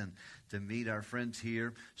States and to meet our friends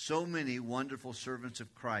here. So many wonderful servants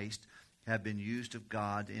of Christ have been used of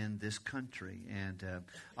God in this country. And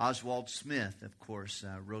Oswald Smith, of course,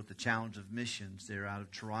 wrote The Challenge of Missions there out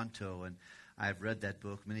of Toronto, and I've read that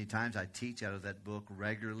book many times. I teach out of that book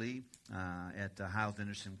regularly at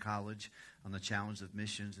Hyles-Anderson College on the challenge of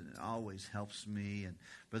missions, and it always helps me. And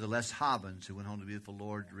Brother Les Hobbins, who went home to be with the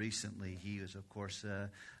Lord recently, he was, of course,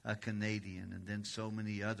 a Canadian. And then so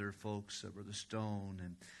many other folks, Brother Stone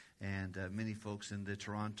and many folks in the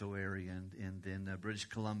Toronto area and then British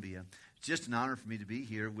Columbia. It's just an honor for me to be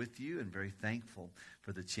here with you and very thankful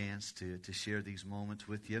for the chance to share these moments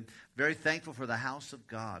with you. Very thankful for the house of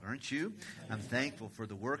God, aren't you? I'm thankful for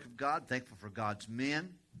the work of God, thankful for God's men.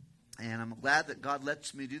 And I'm glad that God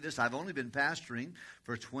lets me do this. I've only been pastoring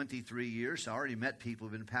for 23 years. I already met people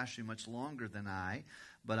who have been pastoring much longer than I.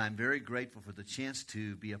 But I'm very grateful for the chance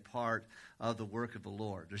to be a part of the work of the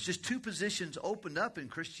Lord. There's just 2 positions opened up in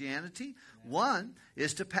Christianity. One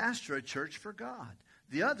is to pastor a church for God.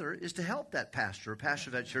 The other is to help that pastor or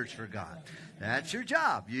pastor that church for God. That's your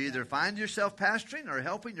job. You either find yourself pastoring or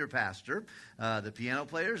helping your pastor. The piano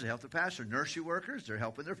players, they help the pastor. Nursery workers, they're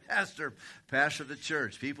helping their pastor the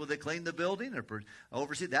church. People that clean the building or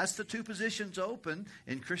oversee. That's the 2 positions open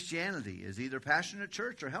in Christianity, is either pastoring a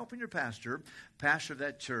church or helping your pastor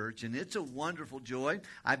that church. And it's a wonderful joy.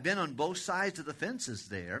 I've been on both sides of the fences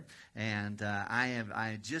there, and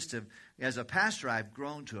I just have, as a pastor, I've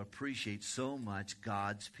grown to appreciate so much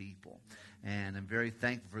God's people. And I'm very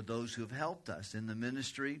thankful for those who have helped us in the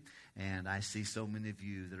ministry. And I see so many of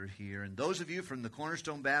you that are here. And those of you from the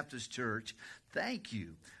Cornerstone Baptist Church, thank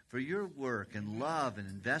you for your work and love and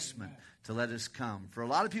investment to let us come. For a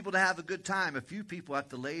lot of people to have a good time, a few people have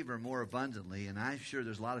to labor more abundantly. And I'm sure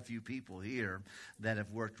there's a lot of few people here that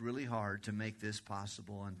have worked really hard to make this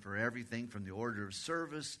possible. And for everything from the order of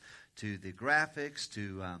service to the graphics,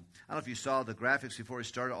 to, I don't know if you saw the graphics before we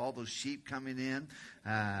started, all those sheep coming in,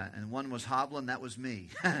 and one was hobbling, that was me.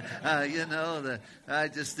 I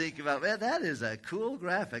just think about, man, that is a cool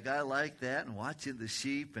graphic. I like that, and watching the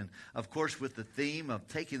sheep, and of course with the theme of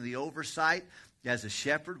taking the oversight as a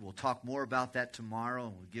shepherd. We'll talk more about that tomorrow,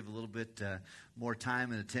 and we'll give a little bit more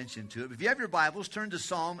time and attention to it. If you have your Bibles, turn to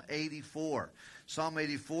Psalm 84. Psalm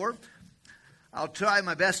 84. I'll try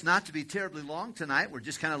my best not to be terribly long tonight. We're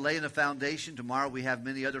just kind of laying a foundation. Tomorrow we have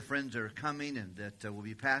many other friends that are coming and that will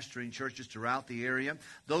be pastoring churches throughout the area.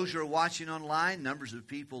 Those who are watching online, numbers of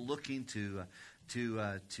people looking to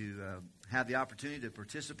have the opportunity to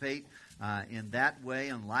participate in that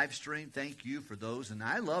way on live stream. Thank you for those. And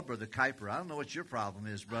I love Brother Kuiper. I don't know what your problem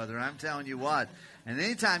is, brother. I'm telling you what. And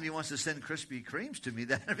anytime he wants to send Krispy Kremes to me,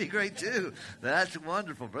 that'd be great too. That's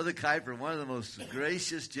wonderful. Brother Kuiper, one of the most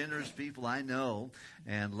gracious, generous people I know,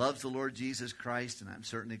 and loves the Lord Jesus Christ. And I'm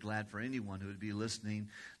certainly glad for anyone who would be listening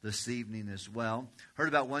this evening as well. Heard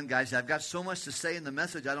about one guy said, I've got so much to say in the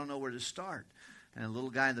message, I don't know where to start. And a little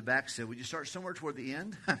guy in the back said, would you start somewhere toward the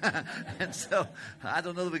end? And so I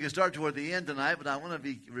don't know that we can start toward the end tonight, but I want to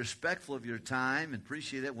be respectful of your time and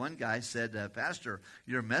appreciate it. One guy said, Pastor,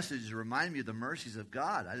 your message reminded me of the mercies of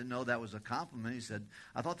God. I didn't know that was a compliment. He said,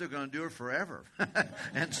 I thought they were going to do it forever.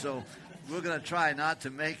 And so we're going to try not to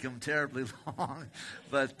make them terribly long.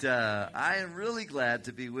 But I am really glad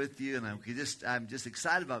to be with you, and I'm just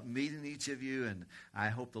excited about meeting each of you, and I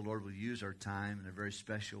hope the Lord will use our time in a very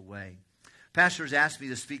special way. Pastor has asked me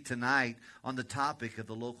to speak tonight on the topic of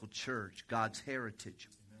the local church, God's heritage.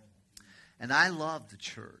 And I love the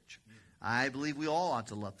church. I believe we all ought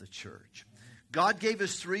to love the church. God gave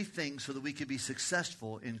us 3 things so that we could be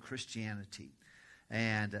successful in Christianity.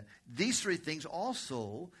 And these 3 things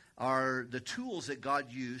also are the tools that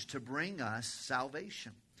God used to bring us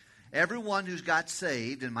salvation. Everyone who's got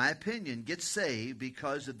saved, in my opinion, gets saved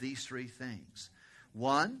because of these 3 things.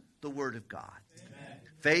 1, the Word of God.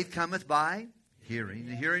 Faith cometh by hearing,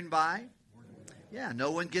 and hearing by Yeah,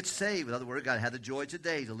 no one gets saved without the Word of God. I had the joy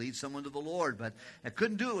today to lead someone to the Lord, but I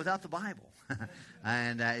couldn't do it without the Bible.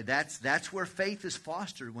 And that's where faith is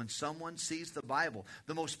fostered, when someone sees the Bible.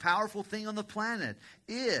 The most powerful thing on the planet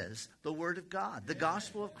is the Word of God, the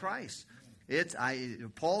gospel of Christ.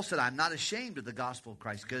 Paul said, I'm not ashamed of the gospel of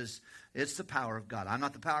Christ, because it's the power of God. I'm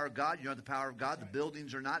not the power of God. You're not the power of God. The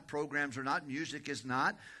buildings are not. Programs are not. Music is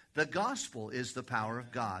not. The gospel is the power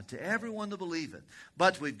of God to everyone to believe it.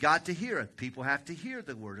 But we've got to hear it. People have to hear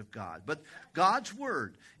the Word of God. But God's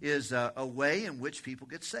Word is a way in which people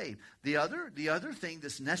get saved. The other thing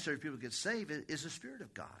that's necessary for people to get saved is the Spirit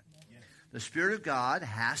of God. The Spirit of God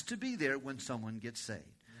has to be there when someone gets saved.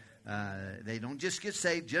 They don't just get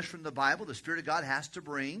saved just from the Bible. The Spirit of God has to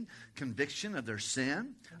bring conviction of their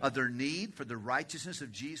sin, of their need for the righteousness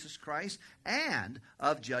of Jesus Christ, and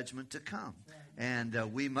of judgment to come. And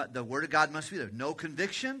the Word of God must be there. No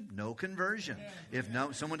conviction, no conversion. If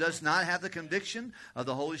someone does not have the conviction of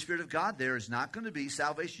the Holy Spirit of God, there is not going to be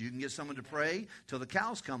salvation. You can get someone to pray till the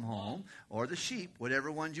cows come home, or the sheep, whatever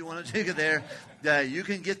ones you want to take there. You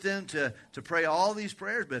can get them to pray all these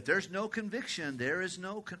prayers, but if there's no conviction, there is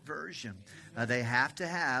no conversion. They have to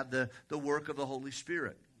have the work of the Holy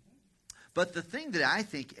Spirit. But the thing that I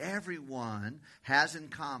think everyone has in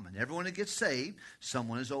common, everyone who gets saved,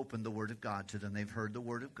 someone has opened the Word of God to them. They've heard the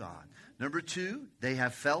Word of God. Number two, they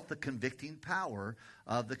have felt the convicting power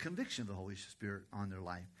of the conviction of the Holy Spirit on their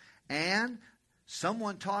life. And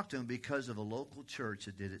someone talked to them because of a local church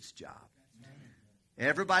that did its job.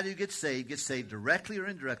 Everybody who gets saved directly or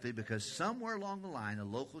indirectly, because somewhere along the line, a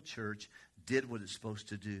local church did what it's supposed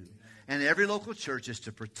to do. And every local church is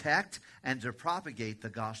to protect and to propagate the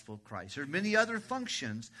gospel of Christ. There are many other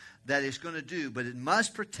functions that it's going to do, but it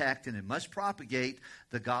must protect and it must propagate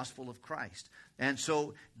the gospel of Christ. And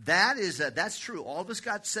so that's true. All of us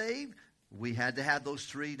got saved. We had to have those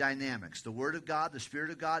three dynamics: the Word of God, the Spirit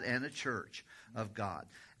of God, and a church of God.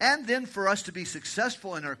 And then for us to be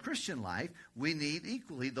successful in our Christian life, we need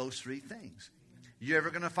equally those three things. You're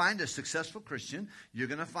ever going to find a successful Christian, you're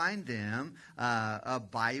going to find them a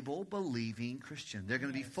Bible-believing Christian. They're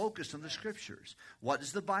going to be focused on the Scriptures. What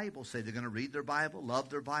does the Bible say? They're going to read their Bible,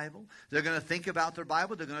 love their Bible. They're going to think about their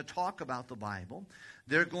Bible. They're going to talk about the Bible.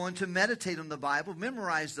 They're going to meditate on the Bible,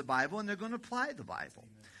 memorize the Bible, and they're going to apply the Bible.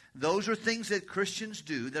 Those are things that Christians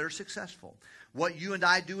do that are successful. What you and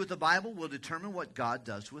I do with the Bible will determine what God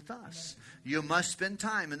does with us. You must spend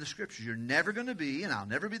time in the Scriptures. You're never going to be, and I'll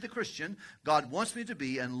never be the Christian God wants me to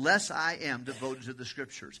be unless I am devoted to the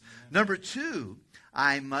Scriptures. Number two,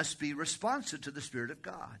 I must be responsive to the Spirit of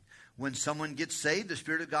God. When someone gets saved, the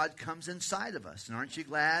Spirit of God comes inside of us. And aren't you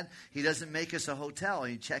glad He doesn't make us a hotel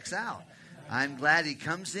and He checks out? I'm glad He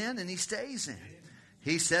comes in and He stays in.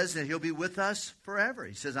 He says that He'll be with us forever.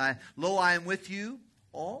 He says, Lo, I am with you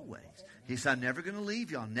always. He said, I'm never going to leave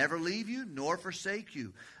you. I'll never leave you nor forsake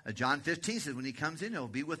you. John 15 says, when He comes in, He'll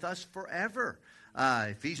be with us forever.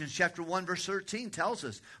 Ephesians chapter 1, verse 13 tells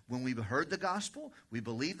us, when we heard the gospel, we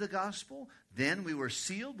believed the gospel, then we were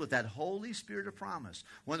sealed with that Holy Spirit of promise.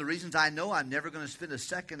 One of the reasons I know I'm never going to spend a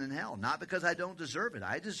second in hell, not because I don't deserve it.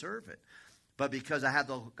 I deserve it. But because I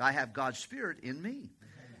have God's Spirit in me.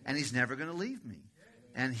 And He's never going to leave me.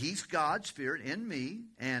 And He's God's Spirit in me,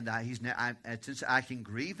 and I can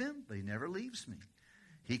grieve Him, but He never leaves me.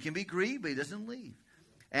 He can be grieved, but He doesn't leave.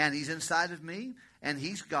 And He's inside of me, and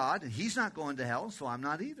He's God, and He's not going to hell, so I'm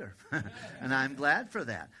not either. And I'm glad for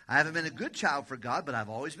that. I haven't been a good child for God, but I've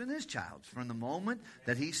always been His child. From the moment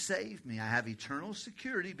that He saved me, I have eternal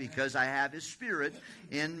security because I have His Spirit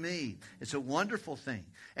in me. It's a wonderful thing.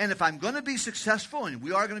 And if I'm going to be successful, and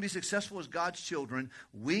we are going to be successful as God's children,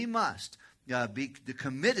 we must be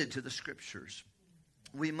committed to the Scriptures.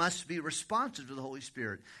 We must be responsive to the Holy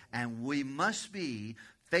Spirit, and we must be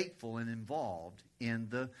faithful and involved in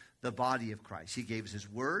the body of Christ. He gave us His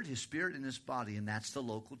Word, His Spirit, and His body, and that's the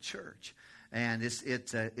local church. And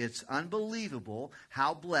it's unbelievable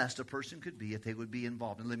how blessed a person could be if they would be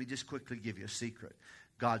involved. And let me just quickly give you a secret.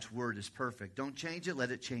 God's Word is perfect. Don't change it.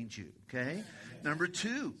 Let it change you. Okay? Number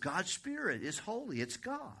two, God's Spirit is holy. It's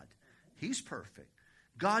God. He's perfect.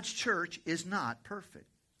 God's church is not perfect.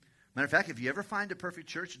 Matter of fact, if you ever find a perfect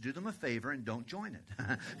church, do them a favor and don't join it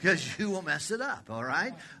because you will mess it up, all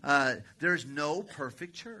right? There's no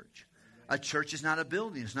perfect church. A church is not a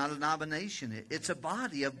building. It's not a denomination. It's a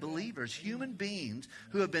body of believers, human beings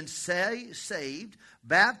who have been saved,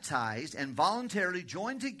 baptized, and voluntarily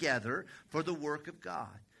joined together for the work of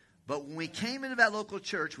God. But when we came into that local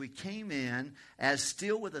church, we came in as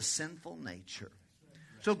still with a sinful nature.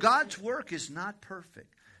 So God's work is not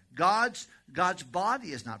perfect. God's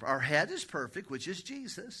body is not. Our head is perfect, which is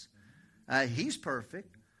Jesus. He's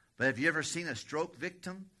perfect. But have you ever seen a stroke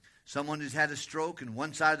victim? Someone who's had a stroke and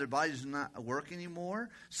one side of their body does not work anymore?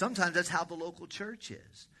 Sometimes that's how the local church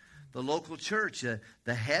is. The local church,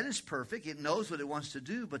 the head is perfect. It knows what it wants to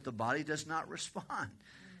do, but the body does not respond.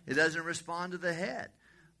 It doesn't respond to the head.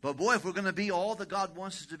 But boy, if we're going to be all that God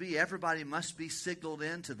wants us to be, everybody must be signaled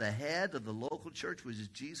into the head of the local church, which is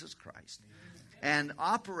Jesus Christ. And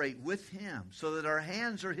operate with Him so that our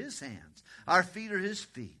hands are His hands. Our feet are His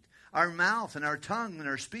feet. Our mouth and our tongue and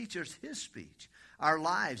our speech are His speech. Our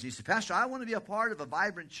lives. He said, Pastor, I want to be a part of a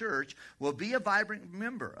vibrant church. Well, be a vibrant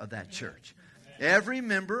member of that church. Every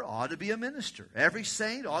member ought to be a minister. Every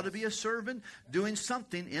saint ought to be a servant doing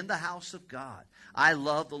something in the house of God. I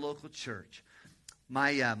love the local church.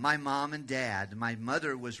 My mom and dad, my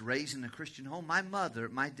mother was raised in a Christian home. My mother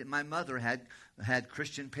had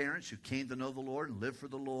Christian parents who came to know the Lord and lived for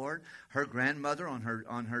the Lord. Her grandmother on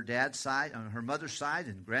her dad's side, on her mother's side,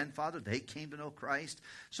 and grandfather, they came to know Christ.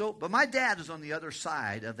 But my dad was on the other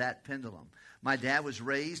side of that pendulum. My dad was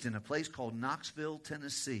raised in a place called Knoxville,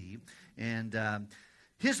 Tennessee, and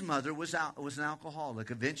his mother was an alcoholic.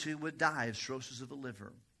 Eventually would die of cirrhosis of the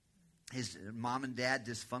liver. His mom and dad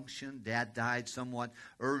dysfunction. Dad died somewhat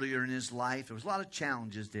earlier in his life. There was a lot of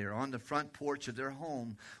challenges there. On the front porch of their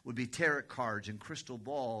home would be tarot cards and crystal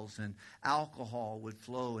balls, and alcohol would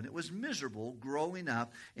flow. And it was miserable growing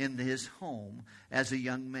up in his home as a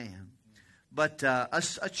young man. But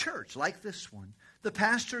a church like this one, the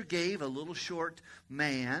pastor gave a little short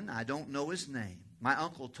man, I don't know his name. My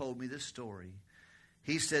uncle told me this story.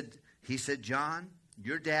 He said, John,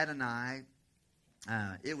 your dad and I,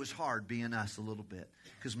 it was hard being us a little bit.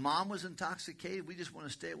 Because Mom was intoxicated. We just want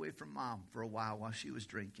to stay away from Mom for a while she was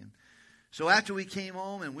drinking. So after we came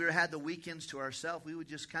home and we had the weekends to ourselves, we would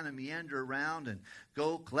just kind of meander around and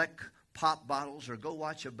go collect pop bottles or go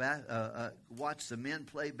watch the men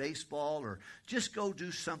play baseball, or just go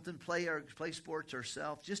do something, play sports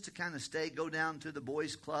ourselves, just to kind of go down to the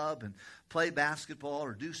boys club and play basketball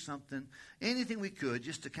or do something, anything we could,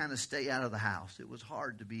 just to kind of stay out of the house. It was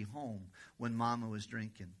hard to be home when Mama was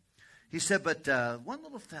drinking. He said, but one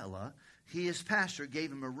little fella, his pastor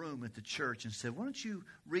gave him a room at the church and said, why don't you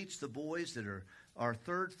reach the boys that are our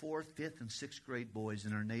 3rd, 4th, 5th, and 6th grade boys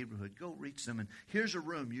in our neighborhood. Go reach them, and here's a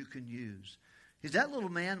room you can use. That little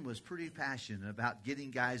man was pretty passionate about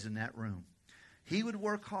getting guys in that room. He would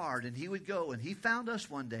work hard, and he would go, and he found us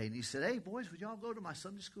one day, and he said, hey, boys, would y'all go to my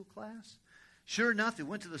Sunday school class? Sure enough, he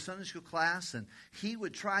went to the Sunday school class, and he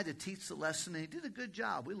would try to teach the lesson, and he did a good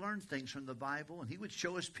job. We learned things from the Bible, and he would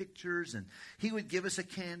show us pictures, and he would give us a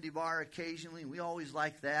candy bar occasionally, and we always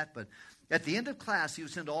liked that. But at the end of class, he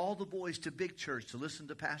would send all the boys to big church to listen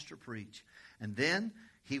to Pastor preach. And then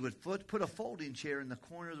he would put a folding chair in the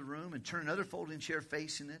corner of the room and turn another folding chair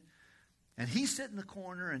facing it. And he'd sit in the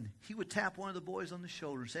corner, and he would tap one of the boys on the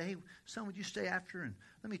shoulder and say, hey, son, would you stay after, and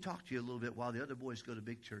let me talk to you a little bit while the other boys go to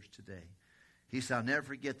big church today. He said, I'll never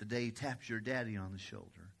forget the day he taps your daddy on the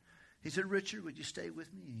shoulder. He said, Richard, would you stay with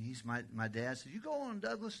me? He's my dad said, you go on,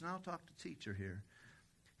 Douglas, and I'll talk to teacher here.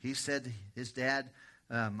 He said his dad,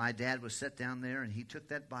 my dad was set down there, and he took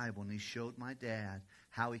that Bible, and he showed my dad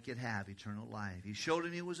how he could have eternal life. He showed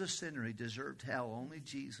him he was a sinner. He deserved hell. Only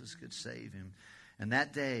Jesus could save him. And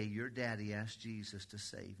that day, your daddy asked Jesus to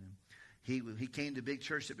save him. He came to big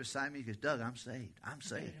church that beside me. He goes, Doug, I'm saved. I'm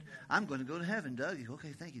saved. I'm going to go to heaven, Doug. He goes,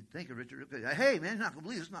 okay, thank you, Richard. Okay. Hey, man, you're not going to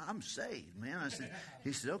believe this. I'm saved, man.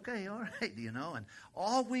 He said, okay, all right, And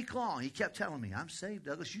all week long, he kept telling me, I'm saved,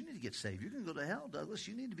 Douglas. You need to get saved. You're going to go to hell, Douglas.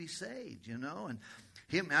 You need to be saved, And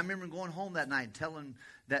I remember going home that night, telling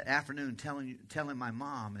my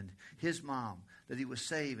mom and his mom that he was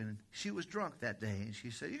saved, and she was drunk that day, and she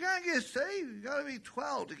said, you got to get saved. You got to be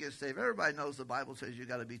 12 to get saved. Everybody knows the Bible says you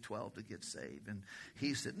got to be 12 to get saved. And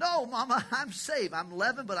he said, no, Mama, I'm saved. I'm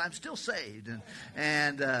 11, but I'm still saved.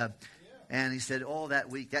 And he said,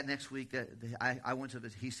 that next week, I went to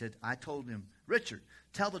he said, I told him, Richard,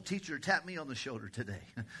 tell the teacher to tap me on the shoulder today,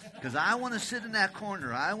 because I want to sit in that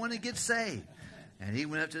corner. I want to get saved. And he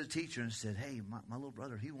went up to the teacher and said, hey, my little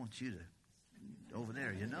brother, he wants you to over there,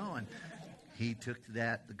 And he took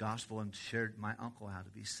the gospel and shared my uncle how to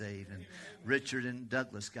be saved. And Richard and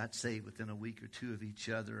Douglas got saved within a week or two of each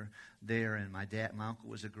other there. And my uncle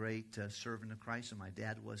was a great servant of Christ, and my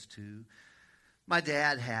dad was too. My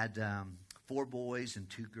dad had 4 boys and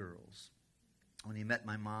 2 girls. When he met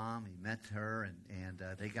my mom, he met her, and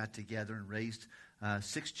they got together and raised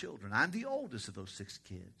 6 children. I'm the oldest of those 6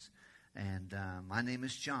 kids. And my name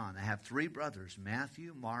is John. I have 3 brothers,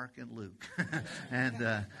 Matthew, Mark, and Luke.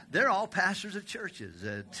 And they're all pastors of churches,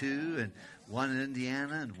 2, and 1 in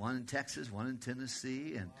Indiana, and 1 in Texas, 1 in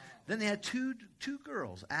Tennessee. And then they had two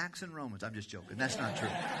girls, Acts and Romans. I'm just joking. That's not true.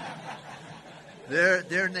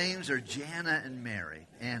 Their names are Jana and Mary.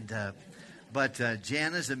 But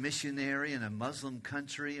Jana's a missionary in a Muslim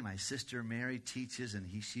country. My sister Mary teaches, and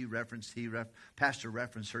Pastor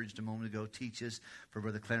referenced her just a moment ago, teaches for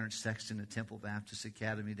Brother Clarence Sexton at Temple Baptist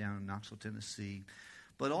Academy down in Knoxville, Tennessee.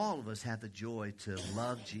 But all of us have the joy to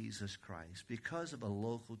love Jesus Christ because of a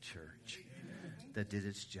local church that did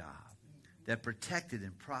its job, that protected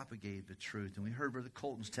and propagated the truth. And we heard Brother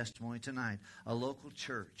Colton's testimony tonight, a local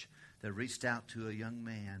church that reached out to a young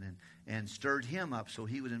man and stirred him up so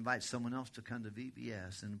he would invite someone else to come to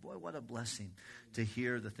VBS. And boy, what a blessing to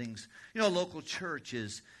hear the things. You know, a local church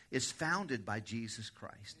is founded by Jesus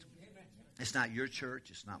Christ. It's not your church.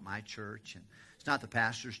 It's not my church. And it's not the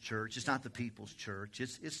pastor's church. It's not the people's church.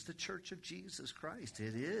 It's the church of Jesus Christ.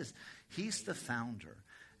 It is. He's the founder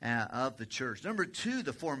of the church. Number 2,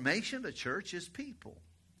 the formation of the church is people.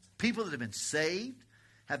 People that have been saved,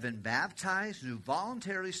 have been baptized, and who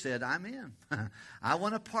voluntarily said, I'm in. I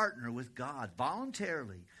want to partner with God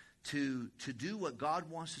voluntarily to do what God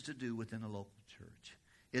wants us to do within a local church.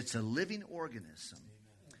 It's a living organism.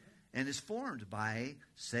 And it's formed by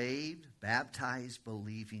saved, baptized,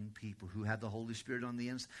 believing people who have the Holy Spirit on the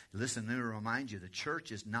inside. Listen, let me remind you, the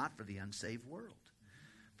church is not for the unsaved world.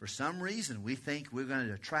 For some reason, we think we're going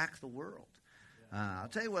to attract the world. I'll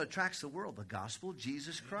tell you what attracts the world, the gospel of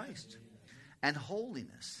Jesus Christ. And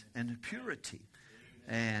holiness and purity.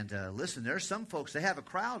 And listen, there are some folks, they have a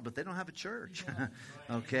crowd, but they don't have a church.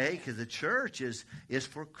 Okay? Because the church is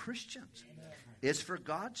for Christians. It's for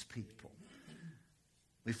God's people.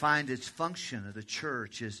 We find its function of the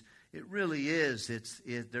church is, it really is,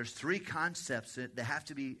 there's 3 concepts that have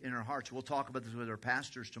to be in our hearts. We'll talk about this with our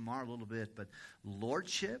pastors tomorrow a little bit, but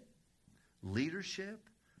lordship, leadership,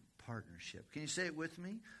 partnership. Can you say it with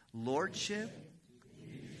me? Lordship.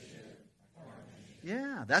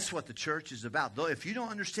 Yeah, that's what the church is about. Though if you don't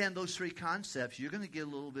understand those 3 concepts, you're going to get a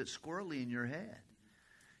little bit squirrely in your head.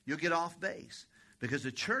 You'll get off base. Because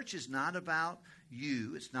the church is not about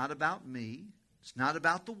you. It's not about me. It's not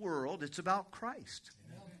about the world. It's about Christ.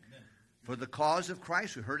 Amen. For the cause of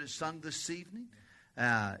Christ, we heard it sung this evening.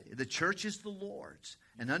 The church is the Lord's.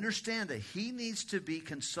 And understand that He needs to be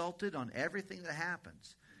consulted on everything that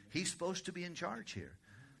happens. He's supposed to be in charge here.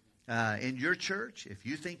 In your church, if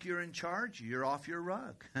you think you're in charge, you're off your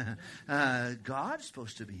rug. God's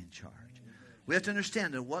supposed to be in charge. We have to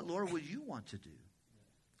understand that what, Lord, would you want to do?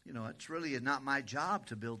 You know, it's really not my job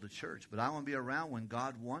to build the church, but I want to be around when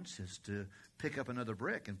God wants us to pick up another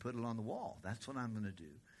brick and put it on the wall. That's what I'm going to do.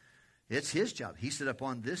 It's His job. He said,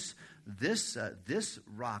 upon this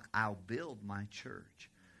rock, I'll build my church.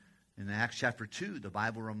 In Acts chapter 2, the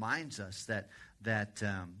Bible reminds us that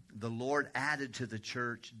the Lord added to the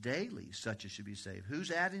church daily such as should be saved. Who's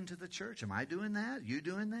adding to the church? Am I doing that? You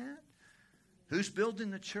doing that? Who's building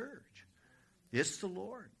the church? It's the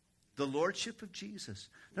Lord. The lordship of Jesus.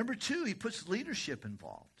 Number 2, He puts leadership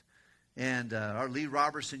involved. And our Lee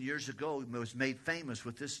Robertson years ago was made famous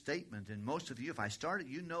with this statement. And most of you, if I started,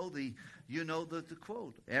 you know the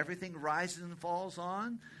quote. Everything rises and falls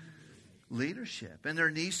on leadership. And there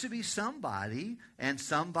needs to be somebody and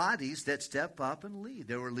some bodies that step up and lead.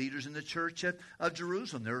 There were leaders in the church of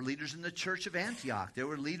Jerusalem. There were leaders in the church of Antioch. There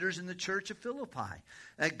were leaders in the church of Philippi.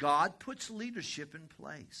 And God puts leadership in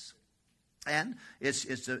place. And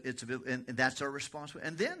and that's our responsibility.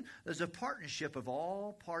 And then there's a partnership of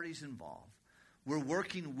all parties involved. We're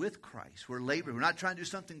working with Christ. We're laboring. We're not trying to do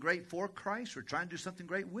something great for Christ. We're trying to do something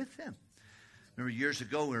great with Him. Remember years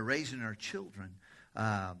ago we were raising our children.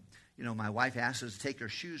 My wife asked us to take our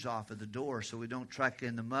shoes off at the door so we don't truck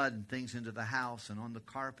in the mud and things into the house and on the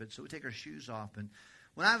carpet. So we take our shoes off. And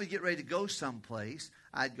when I would get ready to go someplace,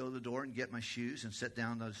 I'd go to the door and get my shoes and sit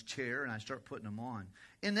down on this chair and I'd start putting them on.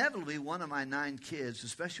 Inevitably, one of my 9 kids,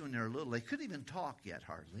 especially when they were little, they couldn't even talk yet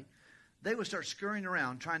hardly. They would start scurrying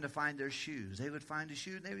around trying to find their shoes. They would find a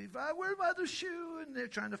shoe and they would, where's my other shoe? And they're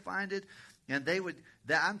trying to find it. And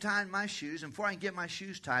I'm tying my shoes. And before I can get my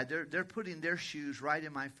shoes tied, they're putting their shoes right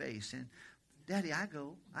in my face. And, Daddy, I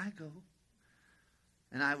go.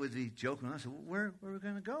 And I would be joking. I said, well, where are we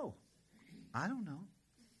going to go? I don't know.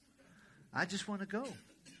 I just want to go.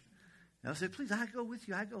 And I'll say, please, I go with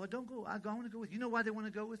you. I go. Don't go. I want to go with you. You know why they want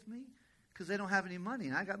to go with me? Because they don't have any money,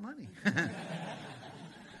 and I got money.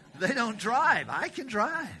 They don't drive. I can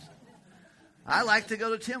drive. I like to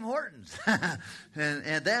go to Tim Hortons,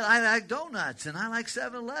 and I like donuts, and I like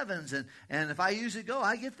 7-Elevens, and if I usually go,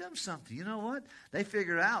 I get them something. You know what? They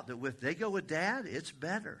figure out that if they go with Dad, it's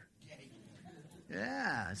better.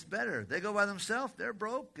 Yeah, it's better. They go by themselves, they're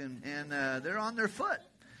broke, and they're on their foot.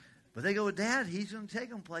 But they go with Dad, he's going to take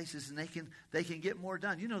them places, and they can get more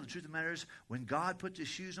done. You know, the truth of the matter is, when God puts his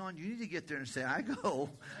shoes on, you need to get there and say,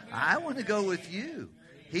 I want to go with you.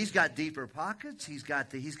 He's got deeper pockets. He's got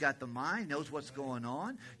the mind, knows what's going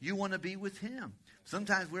on. You want to be with him.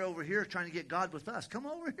 Sometimes we're over here trying to get God with us. Come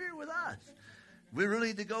over here with us. We really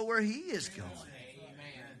need to go where he is going.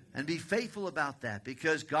 And be faithful about that,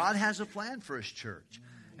 because God has a plan for his church.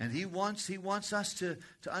 And he wants us to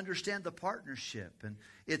understand the partnership. And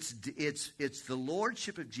it's the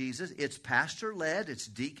lordship of Jesus. It's pastor led, it's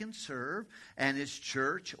deacon served, and it's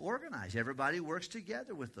church organized. Everybody works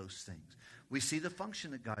together with those things. We see the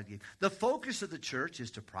function that God gave. The focus of the church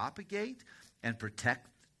is to propagate and protect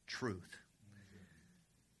truth.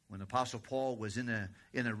 When Apostle Paul was in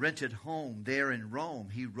a rented home there in Rome,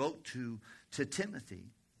 he wrote to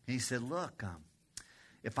Timothy. And he said, look,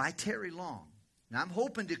 if I tarry long, now I'm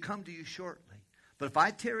hoping to come to you shortly, but if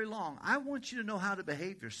I tarry long, I want you to know how to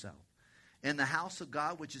behave yourself in the house of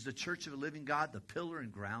God, which is the church of the living God, the pillar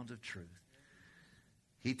and ground of truth.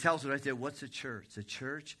 He tells it right there, what's a church? The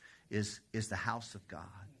church is the house of God.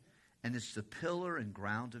 And it's the pillar and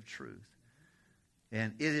ground of truth.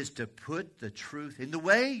 And it is to put the truth, and the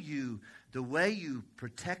way you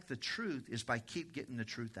protect the truth is by keep getting the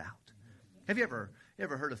truth out. Have you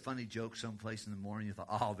ever heard a funny joke someplace in the morning? You thought,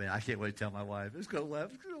 oh man, I can't wait to tell my wife. It's going to laugh.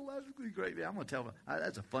 It's going to laugh. It's going to be great. Man, I'm going to tell her.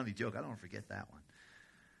 That's a funny joke. I don't want to forget that one.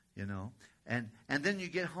 You know? And then you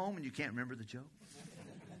get home and you can't remember the joke.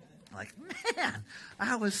 Like, man,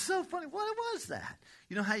 I was so funny. What was that?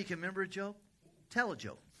 You know how you can remember a joke? Tell a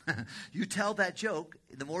joke. You tell that joke.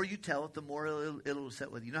 The more you tell it, the more it'll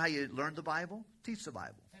set with you. You know how you learn the Bible? Teach the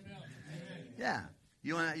Bible. Yeah.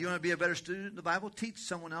 You want to be a better student in the Bible? Teach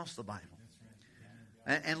someone else the Bible.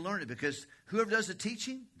 And learn it, because whoever does the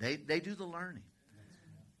teaching, they do the learning.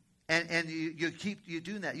 And you keep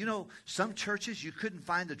doing that. You know, some churches, you couldn't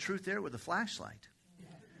find the truth there with a flashlight.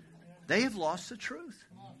 They have lost the truth.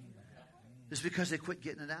 It's because they quit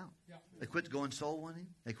getting it out. They quit going soul winning.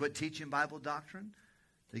 They quit teaching Bible doctrine.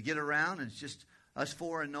 They get around and it's just us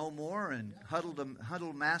four and no more, and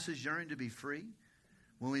huddled masses yearning to be free,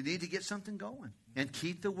 when we need to get something going. And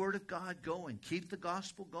keep the Word of God going. Keep the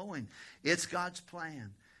gospel going. It's God's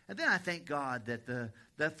plan. And then I thank God that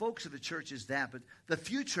the folks of the church is that, but the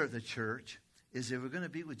future of the church is that we're going to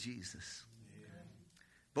be with Jesus.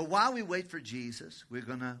 But while we wait for Jesus, we're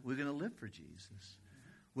going to live for Jesus.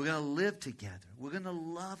 We're going to live together. We're going to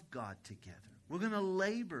love God together. We're going to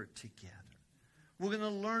labor together. We're going to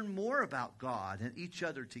learn more about God and each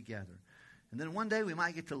other together. And then one day we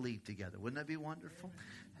might get to leave together. Wouldn't that be wonderful?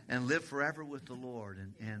 And live forever with the Lord.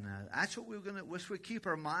 And that's what we keep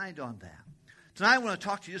our mind on that. Tonight I want to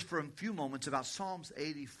talk to you just for a few moments about Psalms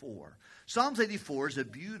 84. Psalms 84 is a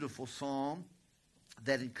beautiful psalm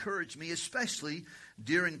that encouraged me, especially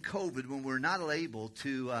during COVID, when we're not able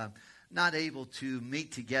to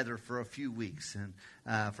meet together for a few weeks. And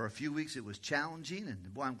for a few weeks it was challenging,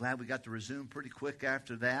 and boy, I'm glad we got to resume pretty quick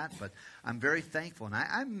after that. But I'm very thankful, and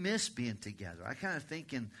I miss being together. I kind of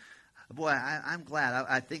thinking, boy, I'm glad.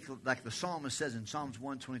 I think like the psalmist says in Psalms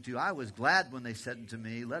 122, I was glad when they said unto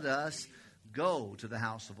me, let us go to the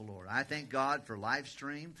house of the Lord. I thank God for live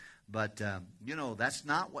stream. But, that's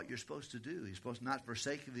not what you're supposed to do. You're supposed to not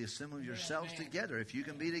forsake the assembling yourselves together. If you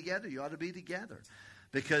can be together, you ought to be together.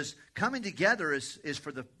 Because coming together is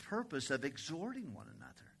for the purpose of exhorting one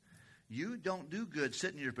another. You don't do good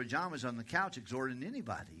sitting in your pajamas on the couch exhorting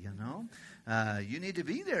anybody, You need to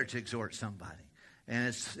be there to exhort somebody. And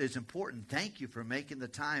it's important. Thank you for making the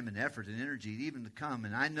time and effort and energy even to come.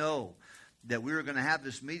 And I know that we were going to have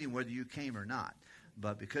this meeting whether you came or not.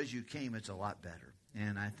 But because you came, it's a lot better.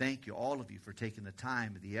 And I thank you, all of you, for taking the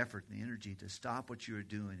time and the effort and the energy to stop what you are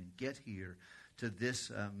doing and get here to this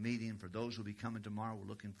meeting. For those who will be coming tomorrow, we're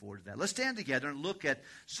looking forward to that. Let's stand together and look at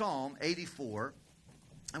Psalm 84.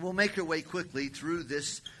 And we'll make our way quickly through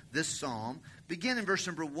this psalm. Begin in verse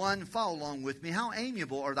number 1. Follow along with me. How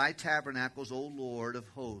amiable are thy tabernacles, O Lord of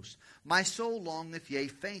hosts! My soul longeth, yea,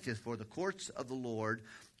 fainteth for the courts of the Lord.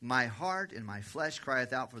 My heart and my flesh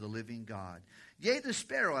crieth out for the living God. Yea, the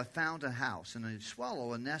sparrow hath found a house, and the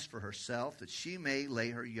swallow a nest for herself, that she may lay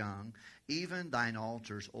her young. Even thine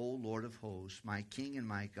altars, O Lord of hosts, my King and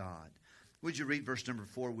my God. Would you read verse number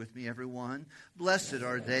 4 with me, everyone? Blessed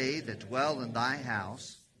are they that dwell in thy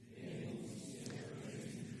house.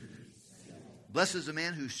 Blessed is the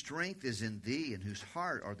man whose strength is in thee, and whose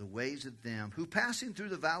heart are the ways of them, who passing through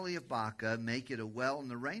the valley of Baca make it a well, and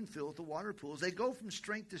the rain filleth the water pools. They go from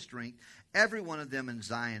strength to strength. Every one of them in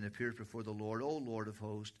Zion appears before the Lord. O Lord of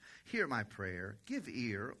hosts, hear my prayer. Give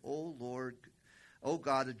ear, O Lord, O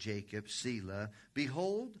God of Jacob, Selah.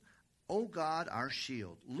 Behold, O God, our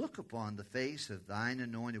shield, look upon the face of thine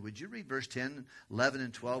anointed. Would you read verse 10, 11,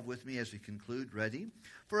 and 12 with me as we conclude? Ready?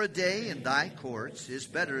 For a day in thy courts is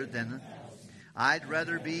better than... I'd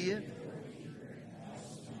rather be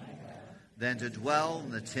than to dwell in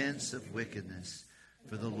the tents of wickedness.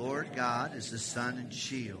 For the Lord God is the sun and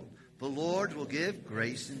shield. The Lord will give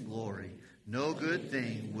grace and glory. No good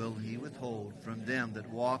thing will he withhold from them that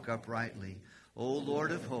walk uprightly. O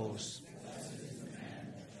Lord of hosts.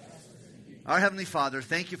 Our Heavenly Father,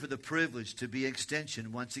 thank you for the privilege to be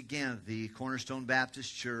extension once again of the Cornerstone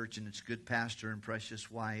Baptist Church and its good pastor and precious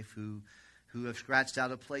wife who have scratched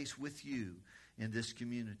out a place with you in this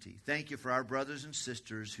community. Thank you for our brothers and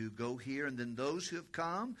sisters who go here, and then those who have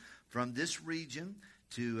come from this region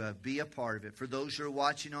to be a part of it. For those who are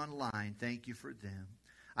watching online, thank you for them.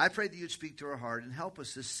 I pray that you'd speak to our heart and help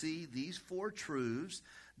us to see these four truths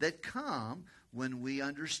that come when we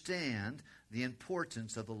understand the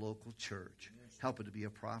importance of the local church. Help it to be a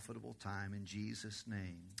profitable time in Jesus'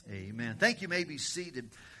 name. Amen. Thank you. You may be seated.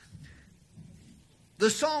 The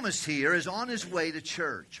psalmist here is on his way to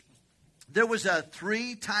church. There was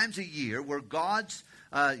 3 times a year where God's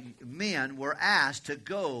men were asked to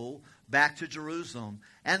go back to Jerusalem.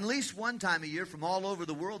 And at least one time a year from all over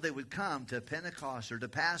the world they would come to Pentecost or to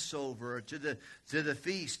Passover or to the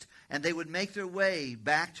feast. And they would make their way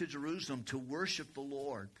back to Jerusalem to worship the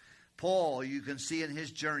Lord. Paul, you can see in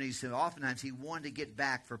his journeys, oftentimes he wanted to get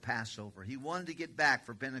back for Passover. He wanted to get back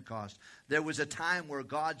for Pentecost. There was a time where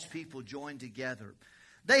God's people joined together.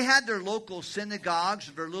 They had their local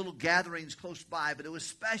synagogues, their little gatherings close by, but it was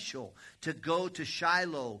special to go to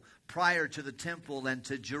Shiloh prior to the temple and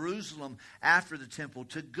to Jerusalem after the temple,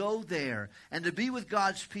 to go there and to be with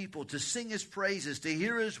God's people, to sing his praises, to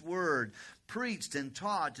hear his word preached and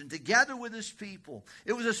taught, and to gather with his people.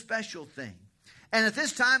 It was a special thing. And at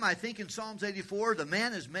this time, I think in Psalms 84, the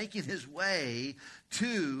man is making his way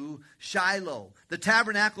to Shiloh. The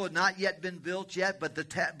tabernacle had not yet been built yet, but the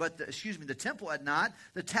temple had not.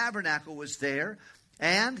 The tabernacle was there.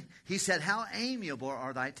 And he said, how amiable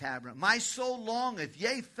are thy tabernacles. My soul longeth,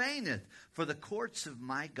 yea, fainteth, for the courts of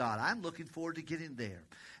my God. I'm looking forward to getting there.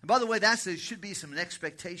 And by the way, there should be some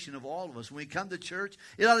expectation of all of us. When we come to church,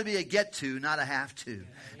 it ought to be a get to, not a have to.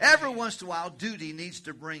 Every once in a while, duty needs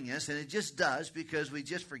to bring us, and it just does because we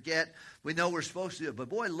just forget. We know we're supposed to do it. But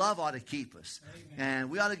boy, love ought to keep us. And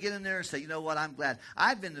we ought to get in there and say, you know what, I'm glad.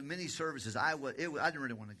 I've been to many services. I didn't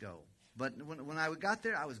really want to go. But when I got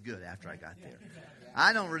there, I was good after I got there.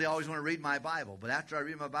 I don't really always want to read my Bible, but after I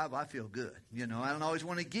read my Bible, I feel good. You know, I don't always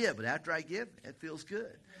want to give, but after I give, it feels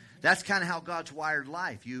good. That's kind of how God's wired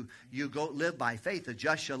life. You go live by faith. The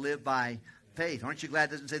just shall live by faith. Aren't you glad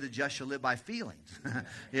it doesn't say the just shall live by feelings?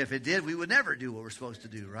 If it did, we would never do what we're supposed to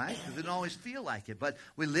do, right? Because we don't always feel like it. But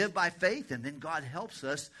we live by faith, and then God helps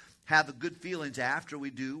us have the good feelings after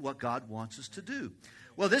we do what God wants us to do.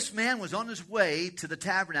 Well, this man was on his way to the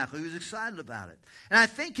tabernacle. He was excited about it. And I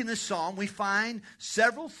think in this psalm we find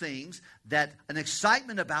several things that an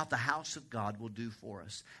excitement about the house of God will do for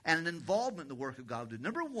us, and an involvement in the work of God will do.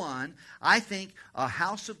 Number one, I think a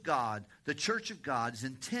house of God, the church of God, is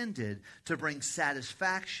intended to bring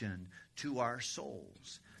satisfaction to our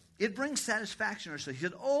souls. It brings satisfaction to our souls. He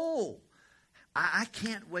said, I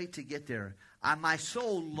can't wait to get there. My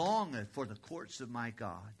soul longeth for the courts of my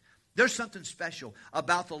God. There's something special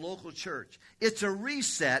about the local church. It's a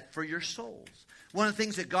reset for your souls. One of the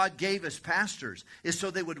things that God gave us pastors is so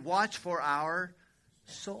they would watch for our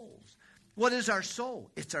souls. What is our soul?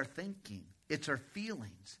 It's our thinking. It's our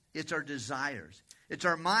feelings. It's our desires. It's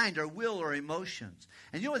our mind, our will, our emotions.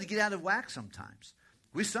 And you know what? They get out of whack sometimes.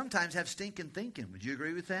 We sometimes have stinking thinking. Would you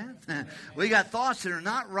agree with that? We got thoughts that are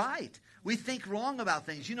not right. We think wrong about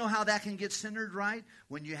things. You know how that can get centered right?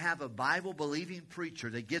 When you have a Bible-believing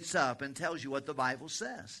preacher that gets up and tells you what the Bible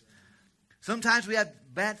says. Sometimes we have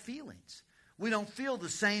bad feelings. We don't feel the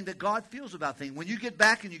same that God feels about things. When you get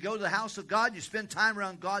back and you go to the house of God, you spend time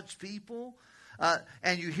around God's people,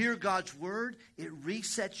 and you hear God's word, it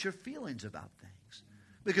resets your feelings about things.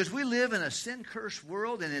 Because we live in a sin-cursed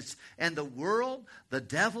world, and the world, the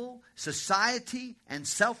devil, society, and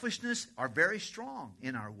selfishness are very strong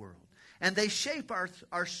in our world. And they shape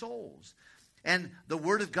our souls. And the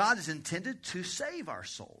Word of God is intended to save our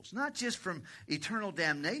souls. Not just from eternal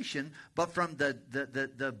damnation, but from the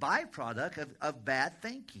byproduct of bad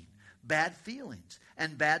thinking, bad feelings,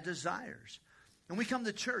 and bad desires. And we come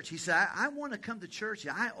to church. He said, I want to come to church.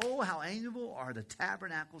 Oh, how amiable are the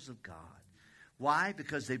tabernacles of God. Why?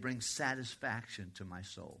 Because they bring satisfaction to my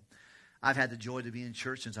soul. I've had the joy to be in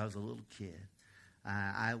church since I was a little kid.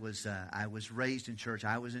 I was raised in church.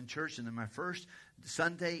 I was in church, and then my first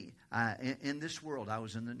Sunday in this world, I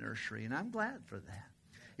was in the nursery, and I'm glad for that.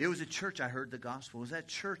 It was a church I heard the gospel. It was that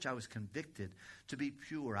church I was convicted to be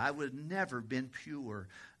pure. I would have never been pure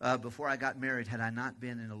before I got married had I not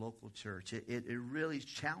been in a local church. It really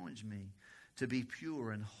challenged me to be pure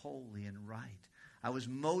and holy and right. I was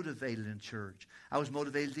motivated in church. I was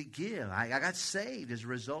motivated to give. I got saved as a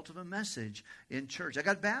result of a message in church. I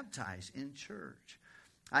got baptized in church.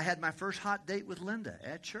 I had my first hot date with Linda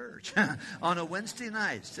at church on a Wednesday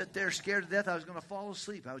night. Sit there scared to death I was going to fall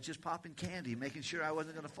asleep. I was just popping candy, making sure I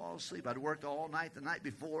wasn't going to fall asleep. I'd worked all night the night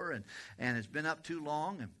before, and it's been up too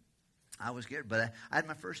long, and I was scared. But I had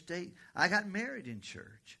my first date. I got married in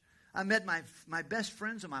church. I met my best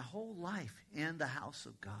friends of my whole life in the house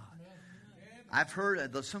of God. I've heard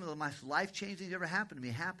some of the most life-changing things that ever happened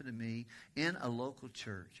to me in a local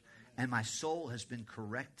church. And my soul has been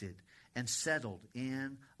corrected and settled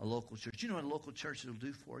in a local church. You know what a local church will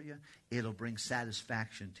do for you? It'll bring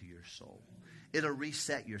satisfaction to your soul. It'll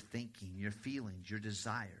reset your thinking, your feelings, your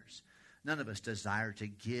desires. None of us desire to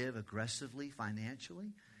give aggressively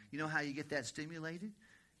financially. You know how you get that stimulated?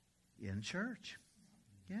 In church.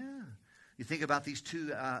 Yeah. You think about these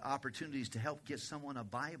two opportunities to help get someone a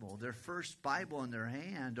Bible, their first Bible in their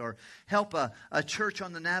hand, or help a church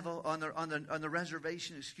on the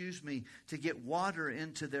reservation, to get water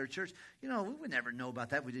into their church. You know, we would never know about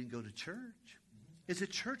that if we didn't go to church. It's a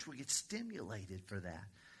church we get stimulated for that.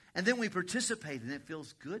 And then we participate, and it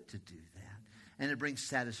feels good to do that. And it brings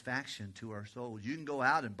satisfaction to our souls. You can go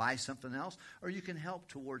out and buy something else, or you can help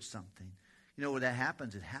towards something. You know where that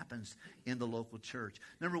happens? It happens in the local church.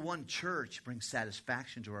 Number one, church brings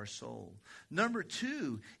satisfaction to our soul. Number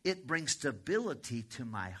two, it brings stability to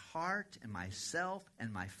my heart and myself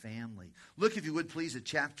and my family. Look, if you would please, at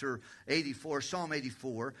chapter 84, Psalm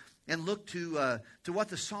 84, and look to what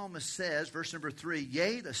the psalmist says, verse number 3.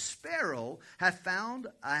 Yea, the sparrow hath found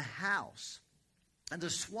a house, and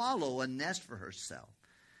the swallow a nest for herself,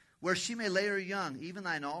 where she may lay her young, even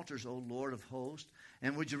thine altars, O Lord of hosts.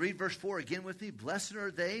 And would you read verse 4 again with me? Blessed are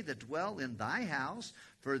they that dwell in thy house,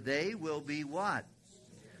 for they will be what?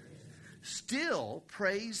 Still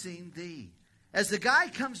praising thee. As the guy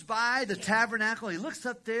comes by the tabernacle, he looks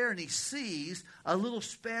up there and he sees a little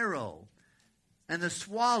sparrow and the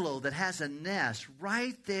swallow that has a nest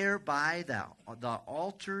right there by the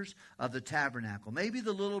altars of the tabernacle. Maybe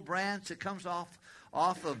the little branch that comes off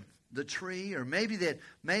of the tree, or maybe that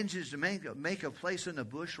manages to make a place in the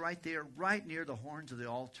bush right there, right near the horns of the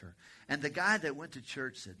altar. And the guy that went to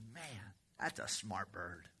church said, man, that's a smart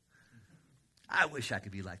bird. I wish I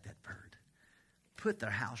could be like that bird. Put their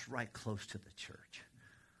house right close to the church,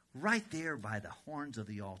 right there by the horns of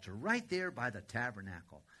the altar, right there by the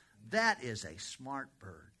tabernacle. That is a smart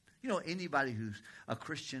bird. You know, anybody who's a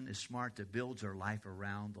Christian is smart, that builds their life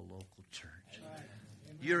around the local church.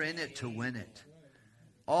 You're in it to win it.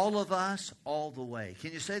 All of us, all the way.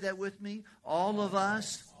 Can you say that with me? All of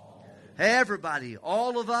us. Hey, everybody.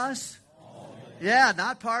 All of us. Yeah,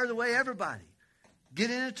 not part of the way, everybody. Get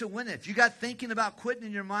in it to win it. If you got thinking about quitting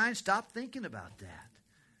in your mind, stop thinking about that.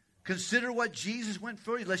 Consider what Jesus went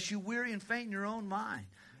for you, lest you weary and faint in your own mind.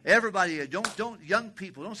 Everybody, don't young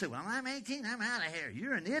people, don't say, well, I'm 18, I'm out of here.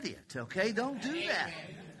 You're an idiot, okay? Don't do that.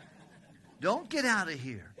 Don't get out of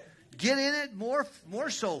here. Get in it more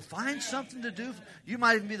so. Find something to do. You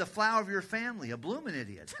might even be the flower of your family, a blooming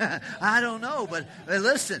idiot. I don't know, but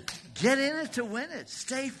listen, get in it to win it.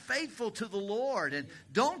 Stay faithful to the Lord, and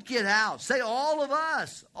don't get out. Say all of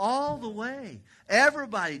us, all the way.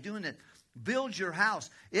 Everybody doing it. Build your house.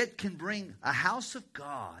 It can bring, a house of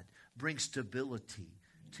God brings stability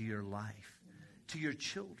to your life, to your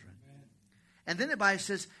children. And then the Bible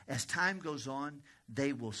says, as time goes on,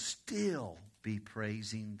 they will still be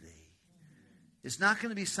praising thee. It's not going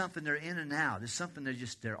to be something they're in and out. It's something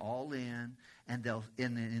they're all in, and they'll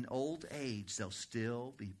in old age they'll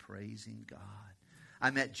still be praising God. I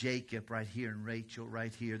met Jacob right here and Rachel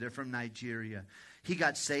right here. They're from Nigeria. He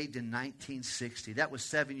got saved in 1960. That was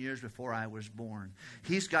 7 years before I was born.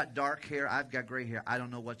 He's got dark hair. I've got gray hair. I don't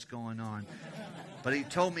know what's going on. But he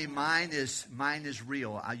told me mine is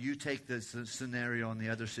real. You take the scenario in the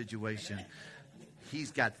other situation. He's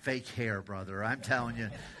got fake hair, brother. I'm telling you.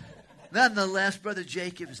 Nonetheless, Brother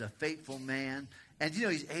Jacob is a faithful man. And you know,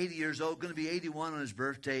 he's 80 years old, going to be 81 on his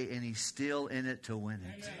birthday, and he's still in it to win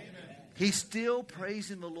it. He's still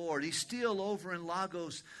praising the Lord. He's still over in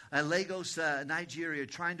Lagos, Nigeria,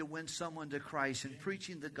 trying to win someone to Christ and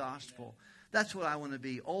preaching the gospel. That's what I want to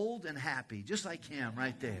be, old and happy, just like him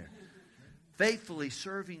right there. Faithfully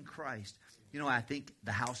serving Christ. You know, I think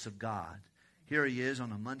the house of God. Here he is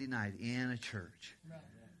on a Monday night in a church,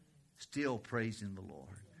 still praising the Lord.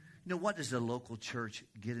 You know, what does the local church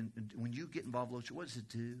get in? When you get involved in local church, what does it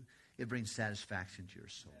do? It brings satisfaction to your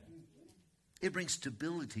soul. It brings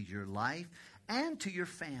stability to your life and to your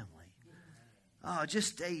family. Oh, just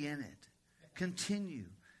stay in it. Continue.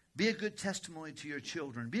 Be a good testimony to your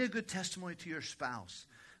children. Be a good testimony to your spouse.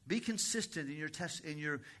 Be consistent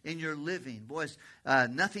in your living. Boys,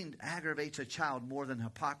 nothing aggravates a child more than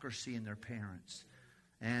hypocrisy in their parents.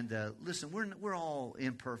 And listen, we're all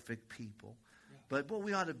imperfect people, but boy,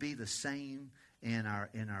 we ought to be the same in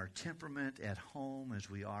our temperament at home as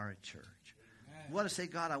we are at church. We ought to say,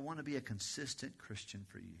 God, I want to be a consistent Christian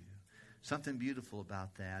for you. Something beautiful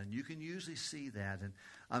about that, and you can usually see that. And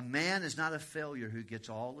a man is not a failure who gets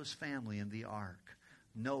all his family in the ark.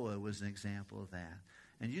 Noah was an example of that.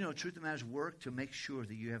 And you know, truth of the matter is, work to make sure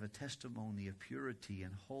that you have a testimony of purity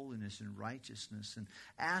and holiness and righteousness, and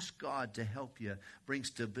ask God to help you bring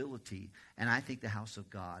stability. And I think the house of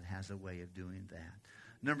God has a way of doing that.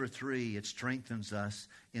 Number 3, it strengthens us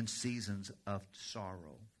in seasons of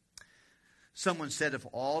sorrow. Someone said if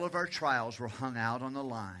all of our trials were hung out on the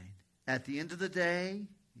line, at the end of the day,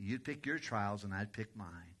 you'd pick your trials and I'd pick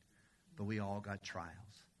mine. But we all got trials.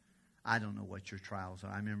 I don't know what your trials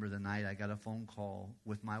are. I remember the night I got a phone call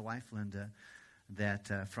with my wife, Linda,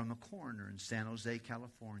 that from a coroner in San Jose,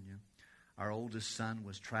 California. Our oldest son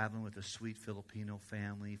was traveling with a sweet Filipino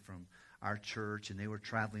family from our church, and they were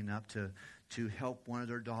traveling up to help one of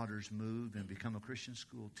their daughters move and become a Christian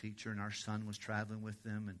school teacher, and our son was traveling with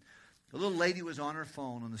them. And the little lady was on her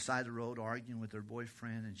phone on the side of the road arguing with her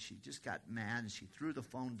boyfriend, and she just got mad, and she threw the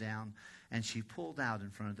phone down, and she pulled out in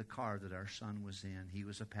front of the car that our son was in. He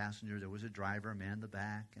was a passenger. There was a driver, a man in the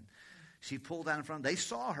back, and she pulled out in front. They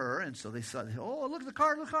saw her, and so they thought, oh, look at the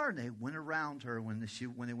car, and they went around her. When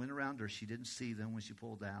they went around her, she didn't see them when she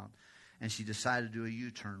pulled out, and she decided to do a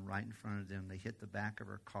U-turn right in front of them. They hit the back of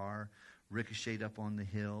her car, ricocheted up on the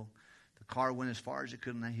hill. The car went as far as it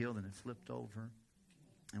could on the hill, then it flipped over.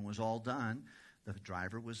 And was all done. The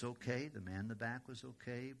driver was okay. The man in the back was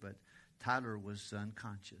okay. But Tyler was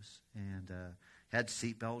unconscious and had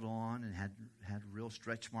seatbelt on and had real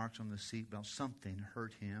stretch marks on the seatbelt. Something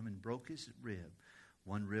hurt him and broke his rib.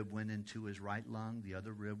 One rib went into his right lung. The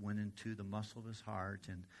other rib went into the muscle of his heart.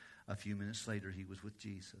 And a few minutes later, he was with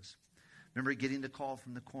Jesus. Remember getting the call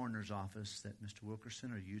from the coroner's office that, Mr.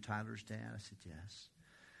 Wilkerson, are you Tyler's dad? I said, yes.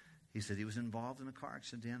 He said he was involved in a car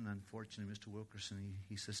accident, and unfortunately, Mr. Wilkerson,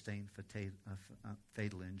 he sustained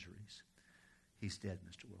fatal injuries. He's dead,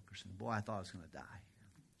 Mr. Wilkerson. Boy, I thought I was going to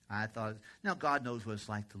die. Now God knows what it's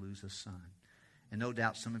like to lose a son. And no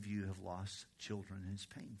doubt some of you have lost children, and it's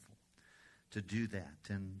painful to do that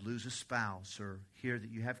and lose a spouse, or hear that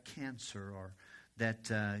you have cancer, or that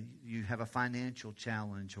you have a financial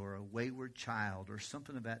challenge, or a wayward child, or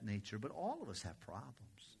something of that nature. But all of us have problems.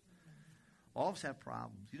 All of us have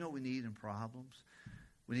problems. You know what we need in problems?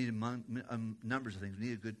 We need numbers of things. We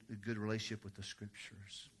need a good relationship with the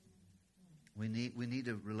Scriptures. We need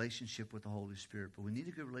a relationship with the Holy Spirit, but we need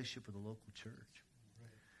a good relationship with the local church.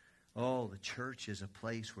 Oh, the church is a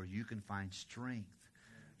place where you can find strength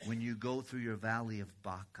when you go through your valley of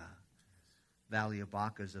Baca. Valley of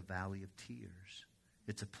Baca is a valley of tears.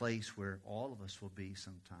 It's a place where all of us will be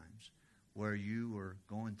sometimes, where you are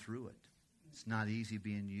going through it. It's not easy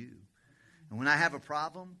being you. And when I have a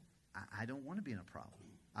problem, I don't want to be in a problem.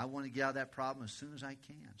 I want to get out of that problem as soon as I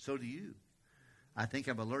can. So do you. I think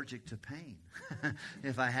I'm allergic to pain.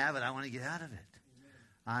 If I have it, I want to get out of it.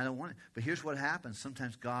 I don't want it. But here's what happens.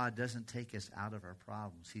 Sometimes God doesn't take us out of our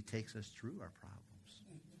problems. He takes us through our problems.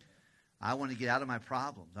 I want to get out of my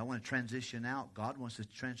problems. I want to transition out. God wants to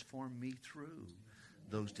transform me through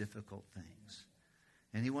those difficult things.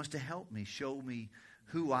 And He wants to help me, show me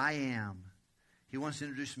who I am. He wants to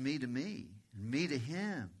introduce me to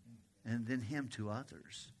Him, and then Him to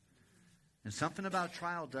others. And something about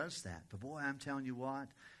trial does that. But boy, I'm telling you what,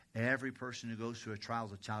 every person who goes through a trial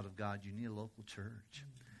is a child of God. You need a local church.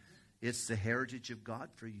 It's the heritage of God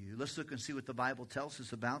for you. Let's look and see what the Bible tells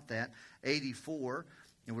us about that. 84,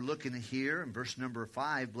 and we're looking at here in verse number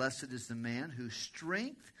 5. Blessed is the man whose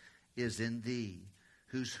strength is in thee,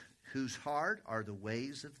 whose heart are the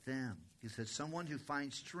ways of them. He said, someone who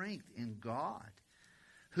finds strength in God,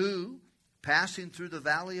 who, passing through the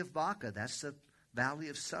valley of Baca, that's the valley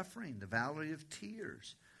of suffering, the valley of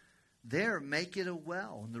tears. There, make it a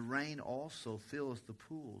well, and the rain also filleth the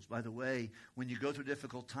pools. By the way, when you go through a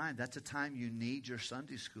difficult time, that's a time you need your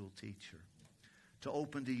Sunday school teacher to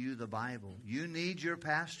open to you the Bible. You need your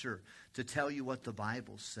pastor to tell you what the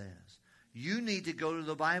Bible says. You need to go to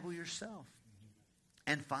the Bible yourself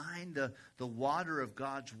and find the water of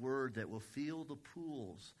God's Word that will fill the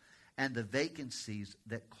pools and the vacancies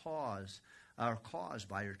that are caused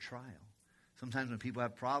by your trial. Sometimes when people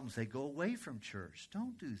have problems, they go away from church.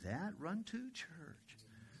 Don't do that. Run to church.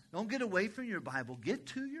 Don't get away from your Bible. Get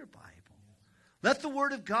to your Bible. Let the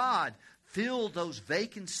Word of God fill those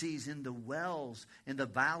vacancies in the wells in the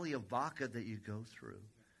valley of Baca that you go through.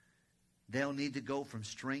 They'll need to go from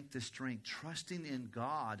strength to strength, trusting in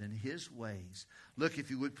God and His ways. Look,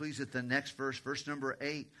 if you would please, at the next verse, verse number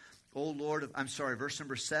 8. Verse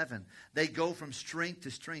number 7. They go from strength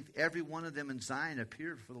to strength. Every one of them in Zion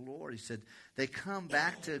appeared for the Lord. He said, they come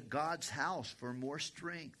back to God's house for more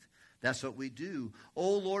strength. That's what we do.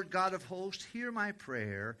 O Lord God of hosts, hear my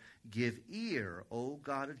prayer. Give ear, O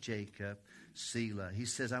God of Jacob, Selah. He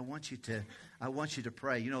says, I want you to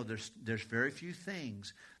pray. You know, there's very few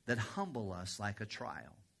things that humble us like a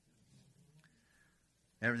trial.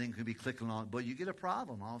 Everything can be clicking on, but you get a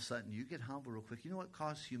problem, all of a sudden you get humble real quick. You know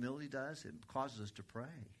what humility does? It causes us to pray.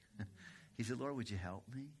 He said, Lord, would you help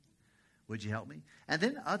me? Would you help me? And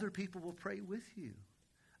then other people will pray with you.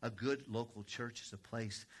 A good local church is a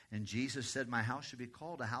place. And Jesus said, my house should be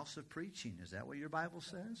called a house of preaching. Is that what your Bible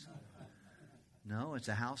says? No, it's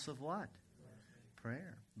a house of what?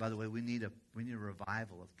 Prayer. By the way, we need a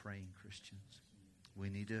revival of praying Christians.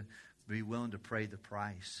 We need to be willing to pay the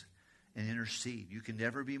price and intercede. You can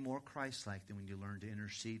never be more Christ-like than when you learn to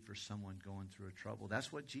intercede for someone going through a trouble.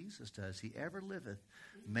 That's what Jesus does. He ever liveth,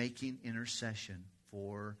 making intercession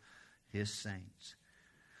for His saints.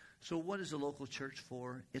 So what is a local church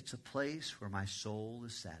for? It's a place where my soul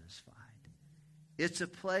is satisfied. It's a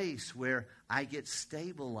place where I get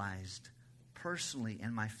stabilized personally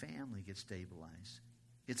and my family gets stabilized.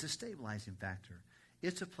 It's a stabilizing factor.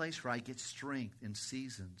 It's a place where I get strength in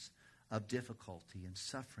seasons of difficulty and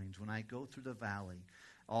sufferings. When I go through the valley,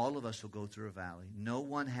 all of us will go through a valley. No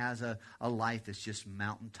one has a life that's just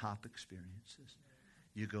mountaintop experiences.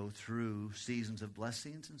 You go through seasons of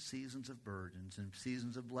blessings and seasons of burdens, and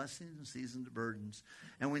seasons of blessings and seasons of burdens.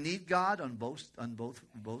 And we need God on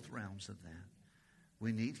both realms of that.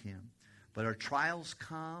 We need Him. But our trials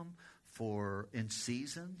come in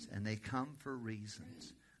seasons, and they come for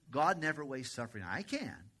reasons. God never wastes suffering. I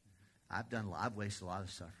can. I've wasted a lot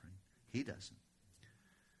of suffering. He doesn't.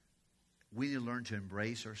 We need to learn to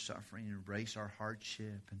embrace our suffering, embrace our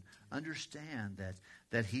hardship, and understand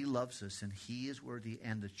that He loves us and He is worthy,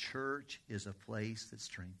 and the church is a place that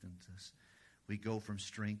strengthens us. We go from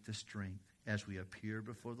strength to strength as we appear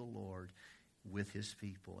before the Lord with His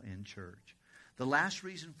people in church. The last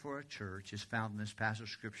reason for a church is found in this passage of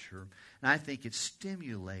Scripture, and I think it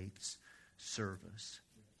stimulates service.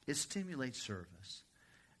 It stimulates service.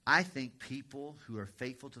 I think people who are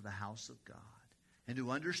faithful to the house of God and who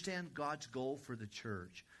understand God's goal for the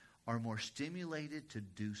church are more stimulated to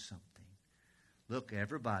do something. Look,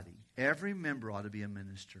 every member ought to be a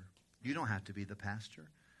minister. You don't have to be the pastor.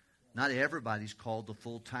 Not everybody's called to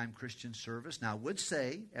full-time Christian service. Now, I would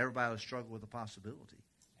say everybody will struggle with the possibility.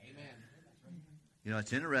 Amen. You know,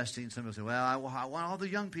 it's interesting. Some people say, well, I want all the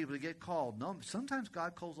young people to get called. No, sometimes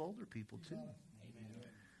God calls older people too.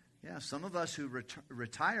 Yeah, some of us who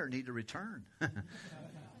retire need to return.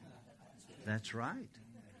 That's right.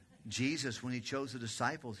 Jesus, when He chose the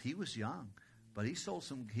disciples, He was young, but He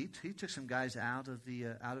took some guys out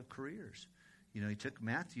of careers. You know, He took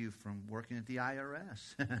Matthew from working at the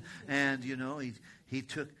IRS, and you know, He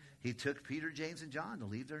took Peter, James, and John to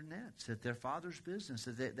leave their nets at their father's business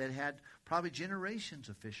that had probably generations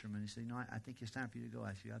of fishermen. He said, "You know, I think it's time for you to go."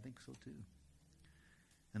 I said, "I think so too."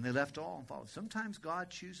 And they left all and followed. Sometimes God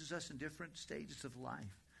chooses us in different stages of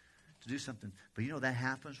life to do something. But you know, that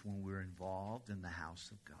happens when we're involved in the house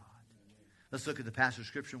of God. Let's look at the passage of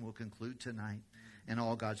Scripture and we'll conclude tonight. And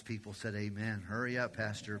all God's people said amen. Hurry up,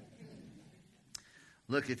 Pastor.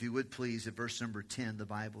 Look, if you would please, at verse number 10, the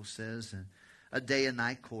Bible says, a day in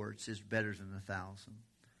thy courts is better than 1,000.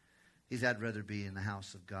 He said, I'd rather be in the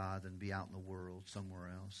house of God than be out in the world somewhere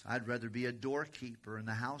else. I'd rather be a doorkeeper in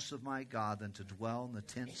the house of my God than to dwell in the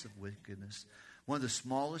tents of wickedness. One of the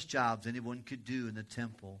smallest jobs anyone could do in the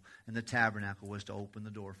temple and the tabernacle was to open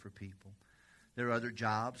the door for people. There are other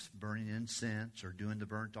jobs, burning incense or doing the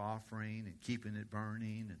burnt offering and keeping it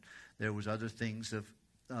burning. And there was other things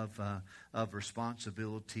of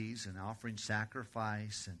responsibilities and offering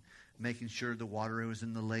sacrifice and making sure the water was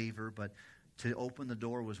in the laver. But to open the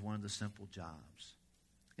door was one of the simple jobs.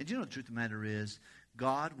 And you know the truth of the matter is,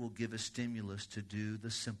 God will give us stimulus to do the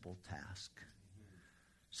simple task.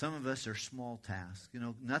 Some of us are small tasks. You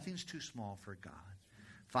know, nothing's too small for God.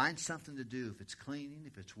 Find something to do. If it's cleaning,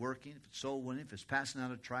 if it's working, if it's soul winning, if it's passing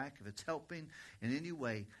out a tract, if it's helping in any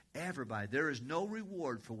way, everybody. There is no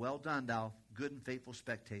reward for well done, thou good and faithful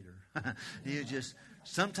spectator. You just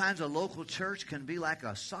sometimes a local church can be like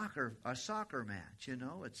a soccer match. You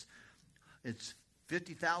know, it's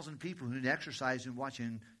 50,000 people who need exercise and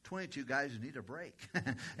watching 22 guys who need a break.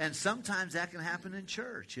 And sometimes that can happen in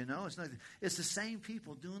church. You know, it's the same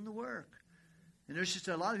people doing the work, and there's just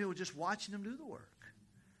a lot of people just watching them do the work.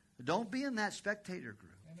 Don't be in that spectator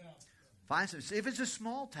group. Find some, if it's a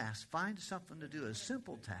small task, find something to do, a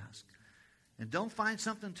simple task. And don't find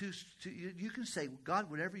something too you can say,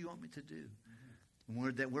 God, whatever you want me to do.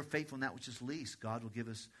 And we're faithful in that which is least. God will give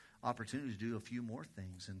us opportunity to do a few more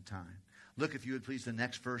things in time. Look, if you would please, the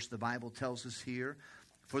next verse the Bible tells us here.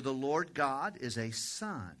 For the Lord God is a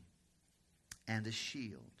sun and a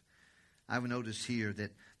shield. I would notice here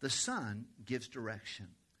that the sun gives direction.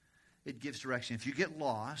 It gives direction. If you get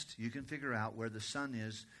lost, you can figure out where the sun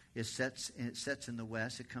is. It sets in the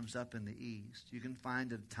west. It comes up in the east. You can find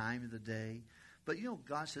the time of the day. But, you know,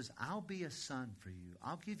 God says, I'll be a sun for you.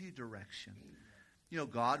 I'll give you direction. You know,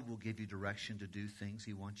 God will give you direction to do things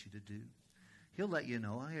He wants you to do. He'll let you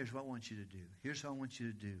know, here's what I want you to do. Here's what I want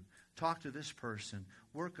you to do. Talk to this person.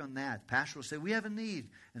 Work on that. Pastor will say, we have a need.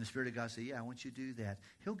 And the Spirit of God will say, yeah, I want you to do that.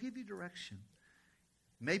 He'll give you direction.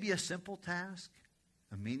 Maybe a simple task.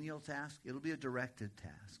 A menial task, it'll be a directed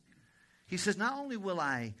task. He says, not only will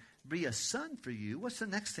I be a son for you, what's the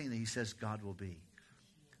next thing that he says God will be?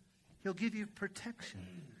 He'll give you protection.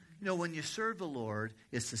 You know, when you serve the Lord,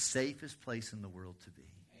 it's the safest place in the world to be.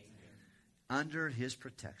 Under His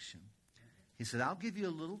protection. He said, I'll give you a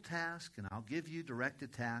little task, and I'll give you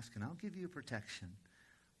directed task, and I'll give you protection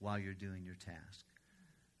while you're doing your task.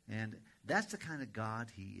 And that's the kind of God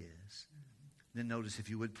He is. Then notice, if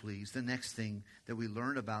you would please, the next thing that we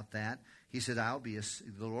learn about that, He said,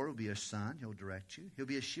 the Lord will be a sun. He'll direct you. He'll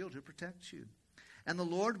be a shield to protect you. And the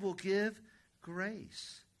Lord will give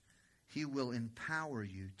grace. He will empower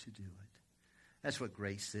you to do it. That's what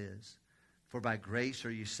grace is. For by grace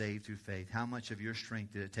are you saved through faith. How much of your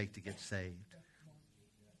strength did it take to get saved?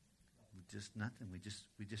 Just nothing.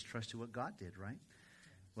 We just trusted what God did, right?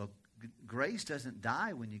 Well, grace doesn't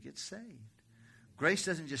die when you get saved. Grace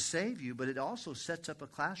doesn't just save you, but it also sets up a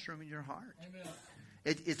classroom in your heart.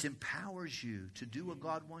 It empowers you to do what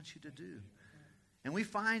God wants you to do. And we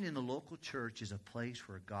find in the local church is a place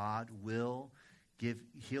where God will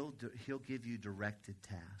He'll give you directed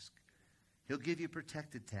tasks. He'll give you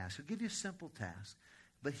protected tasks. He'll give you simple tasks.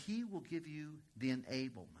 But He will give you the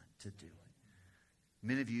enablement to do it.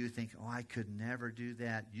 Many of you think, oh, I could never do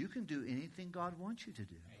that. You can do anything God wants you to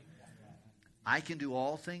do. I can do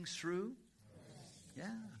all things through. Yeah.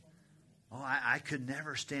 Oh, I could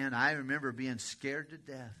never stand. I remember being scared to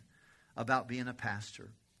death about being a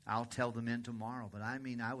pastor. I'll tell the men tomorrow. But I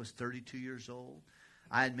was 32 years old.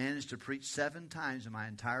 I had managed to preach 7 times in my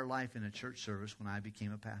entire life in a church service when I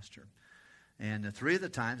became a pastor. And 3 of the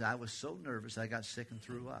times I was so nervous I got sick and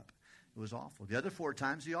threw up. It was awful. The other 4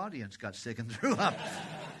 times the audience got sick and threw up.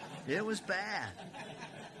 It was bad.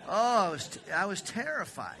 Oh, I was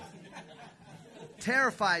terrified.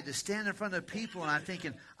 Terrified to stand in front of people, and I'm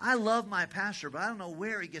thinking, I love my pastor, but I don't know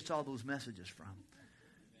where he gets all those messages from.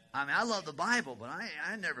 I mean, I love the Bible, but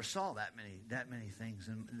I never saw that many things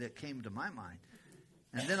that came to my mind.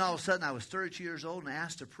 And then all of a sudden, I was 32 years old and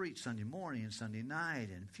asked to preach Sunday morning and Sunday night,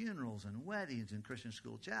 and funerals and weddings and Christian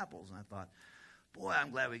school chapels. And I thought, boy,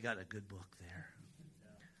 I'm glad we got a good book there.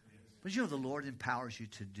 But you know, the Lord empowers you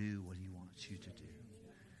to do what He wants you to do.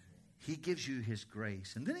 He gives you His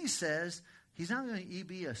grace, and then He says, He's not going to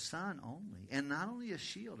be a son only, and not only a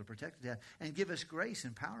shield to protect that, and give us grace,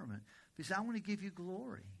 empowerment. He says, I want to give you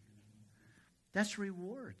glory. That's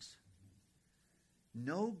rewards.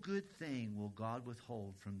 No good thing will God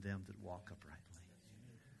withhold from them that walk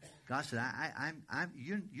uprightly. God said,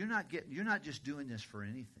 you're not just doing this for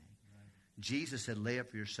anything. Jesus said, lay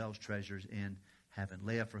up for yourselves treasures in heaven.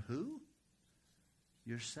 Lay up for who?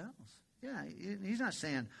 Yourselves. Yeah, He's not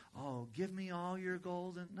saying, oh, give me all your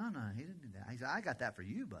gold. No, He didn't do that. He said, I got that for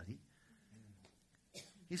you, buddy.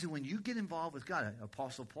 He said, when you get involved with God,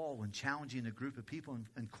 Apostle Paul, when challenging a group of people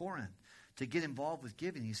in Corinth to get involved with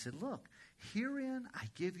giving, he said, look, herein I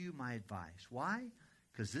give you my advice. Why?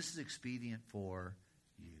 Because this is expedient for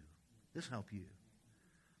you. This will help you.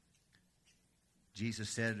 Jesus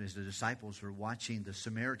said as the disciples were watching the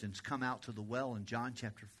Samaritans come out to the well in John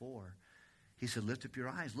chapter 4, He said, lift up your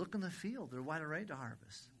eyes, look in the field. They're wide array to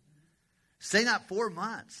harvest. Stay not 4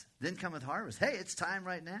 months, then cometh harvest. Hey, it's time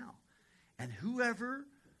right now. And whoever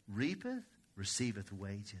reapeth, receiveth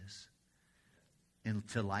wages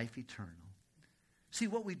into life eternal. See,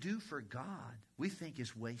 what we do for God, we think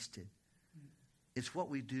is wasted. It's what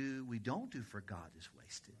we don't do for God is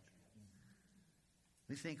wasted.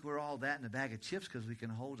 We think we're all that in a bag of chips because we can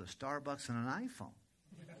hold a Starbucks and an iPhone.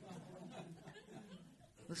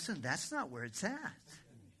 Listen, that's not where it's at.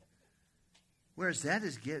 Where it's at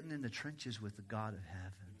is getting in the trenches with the God of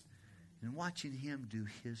heaven and watching Him do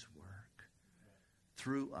His work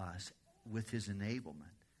through us with His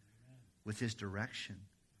enablement, with His direction,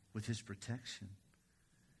 with His protection.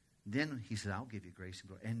 Then He said, I'll give you grace and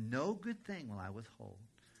glory. And no good thing will I withhold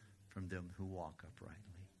from them who walk uprightly.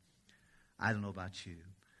 I don't know about you,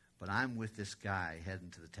 but I'm with this guy heading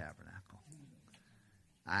to the tabernacle.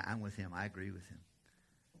 I'm with him. I agree with him.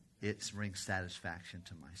 It brings satisfaction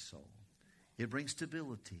to my soul. It brings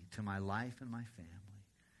stability to my life and my family.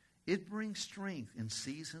 It brings strength in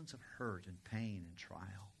seasons of hurt and pain and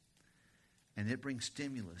trial. And it brings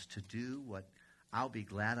stimulus to do what I'll be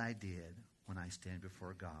glad I did when I stand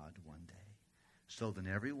before God one day. So then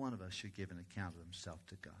every one of us should give an account of himself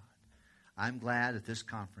to God. I'm glad at this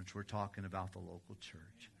conference we're talking about the local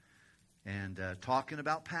church and talking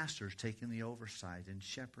about pastors taking the oversight and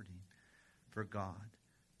shepherding for God.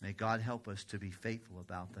 May God help us to be faithful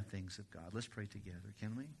about the things of God. Let's pray together,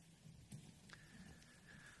 can we?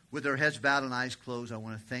 With our heads bowed and eyes closed, I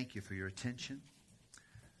want to thank you for your attention.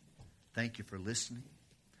 Thank you for listening.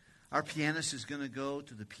 Our pianist is going to go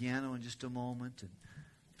to the piano in just a moment and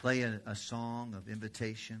play a song of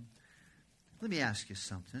invitation. Let me ask you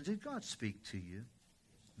something. Did God speak to you?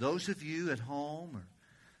 Those of you at home or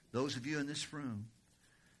those of you in this room,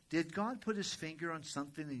 did God put His finger on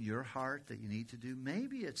something in your heart that you need to do?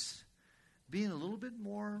 Maybe it's being a little bit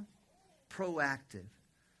more proactive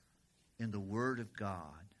in the Word of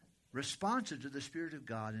God, responsive to the Spirit of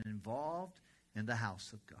God, and involved in the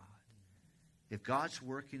house of God. If God's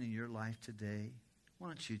working in your life today, why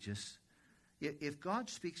don't you just, if God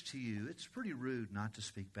speaks to you, it's pretty rude not to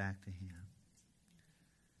speak back to Him.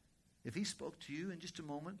 If He spoke to you in just a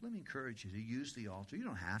moment, let me encourage you to use the altar. You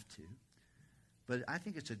don't have to. But I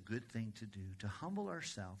think it's a good thing to do, to humble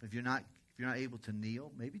ourselves. If you're not able to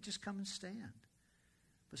kneel, maybe just come and stand.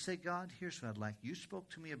 But say, God, here's what I'd like. You spoke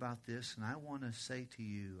to me about this, and I want to say to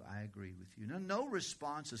you, I agree with you. Now, no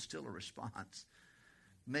response is still a response.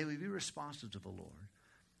 May we be responsive to the Lord.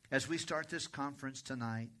 As we start this conference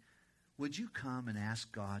tonight, would you come and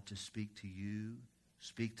ask God to speak to you,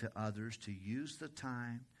 speak to others, to use the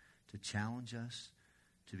time to challenge us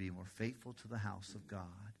to be more faithful to the house of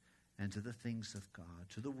God and to the things of God,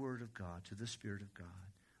 to the Word of God, to the Spirit of God.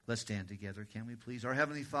 Let's stand together, can we please? Our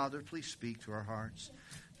Heavenly Father, please speak to our hearts.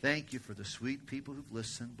 Thank you for the sweet people who've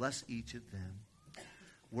listened. Bless each of them.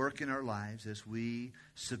 Work in our lives as we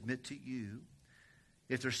submit to you.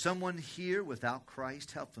 If there's someone here without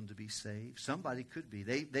Christ, help them to be saved. Somebody could be.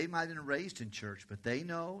 They might have been raised in church, but they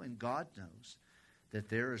know and God knows that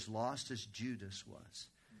they're as lost as Judas was.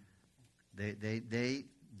 They're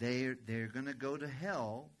going to go to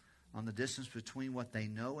hell on the distance between what they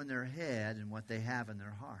know in their head and what they have in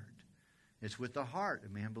their heart. It's with the heart a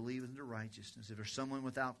man believeth unto righteousness. If there's someone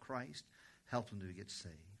without Christ, help them to get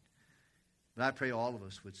saved. But I pray all of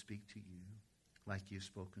us would speak to you like you've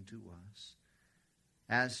spoken to us.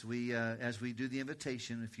 As we do the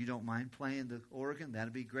invitation, if you don't mind playing the organ,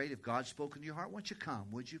 that'd be great. If God's spoken to your heart, won't you come?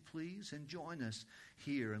 Would you please? And join us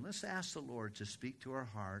here. And let's ask the Lord to speak to our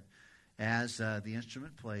heart as the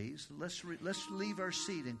instrument plays. Let's leave our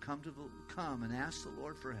seat and come and ask the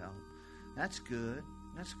Lord for help. That's good.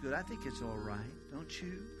 That's good. I think it's all right, don't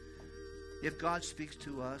you? If God speaks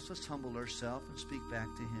to us, let's humble ourselves and speak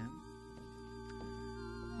back to Him.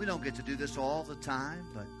 We don't get to do this all the time,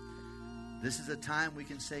 but this is a time we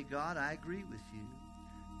can say, God, I agree with you.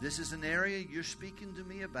 This is an area you're speaking to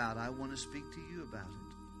me about. I want to speak to you about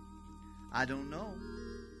it. I don't know.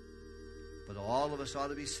 But all of us ought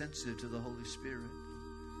to be sensitive to the Holy Spirit.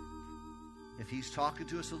 If He's talking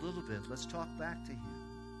to us a little bit, let's talk back to Him.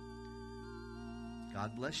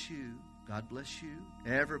 God bless you. God bless you.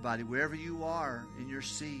 Everybody, wherever you are in your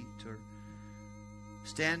seat or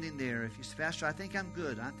standing there, if you say, Pastor, I think I'm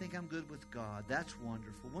good. I think I'm good with God. That's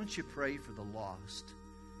wonderful. Won't you pray for the lost?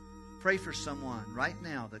 Pray for someone right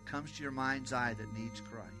now that comes to your mind's eye that needs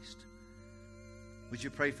Christ. Would you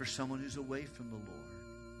pray for someone who's away from the Lord?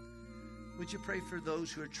 Would you pray for those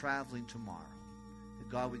who are traveling tomorrow, that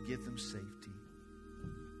God would give them safety?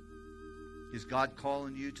 Is God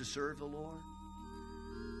calling you to serve the Lord?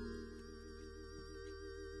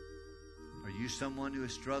 Are you someone who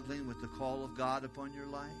is struggling with the call of God upon your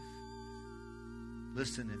life?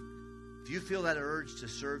 Listen, if you feel that urge to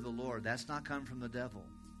serve the Lord, that's not coming from the devil.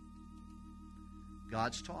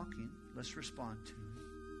 God's talking. Let's respond to Him.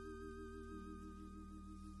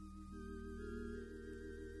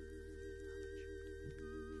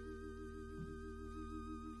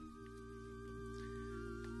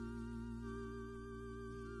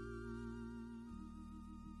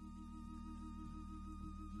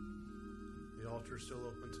 The altar is still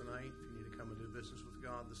open tonight. If you need to come and do business with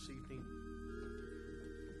God this evening,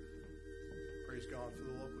 praise God for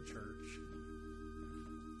the local church.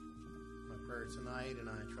 My prayer tonight, and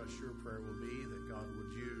I trust your prayer will be that God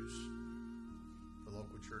would use the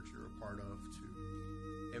local church you're a part of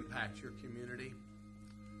to impact your community,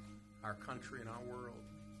 our country, and our world.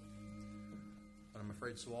 But I'm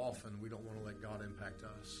afraid so often we don't want to let God impact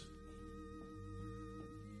us.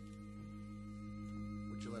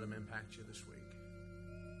 Would you let Him impact you this week?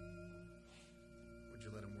 Would you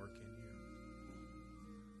let Him work in you?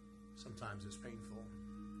 Sometimes it's painful.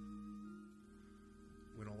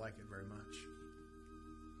 We don't like it very much.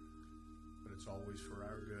 But it's always for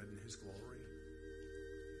our good and His glory.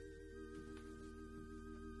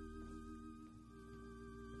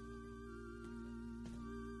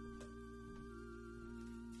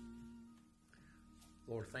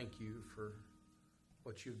 Lord, thank you for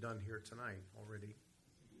what you've done here tonight already.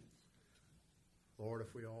 Lord,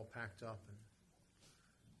 if we all packed up and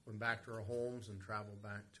went back to our homes and traveled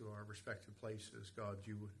back to our respective places, God,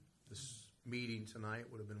 this meeting tonight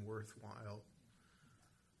would have been worthwhile.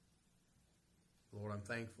 Lord, I'm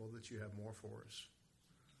thankful that you have more for us.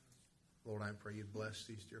 Lord, I pray you'd bless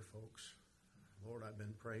these dear folks. Lord, I've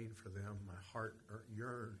been praying for them. My heart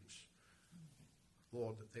yearns,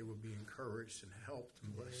 Lord, that they would be encouraged and helped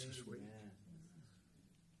and blessed this week.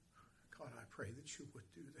 God, I pray that you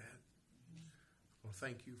would do that. Well,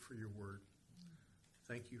 thank you for your word.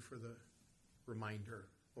 Thank you for the reminder,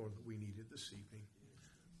 Lord, that we needed this evening.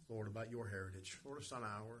 Lord, about your heritage. Lord, it's not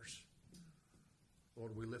ours.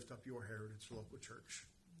 Lord, we lift up your heritage, local church.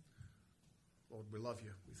 Lord, we love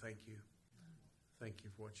you. We thank you. Thank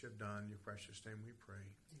you for what you have done. In your precious name we pray.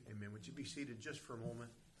 Amen. Would you be seated just for a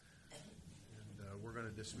moment? And we're going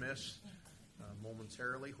to dismiss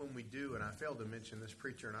momentarily. When we do, and I failed to mention this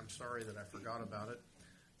preacher, and I'm sorry that I forgot about it.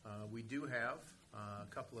 We do have a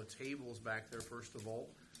couple of tables back there, first of all.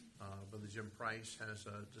 Brother Jim Price has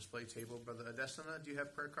a display table. Brother Adesina, do you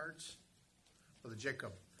have prayer cards? Brother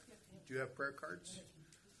Jacob, do you have prayer cards?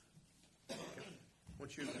 Okay.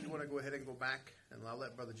 You want to go ahead and go back, and I'll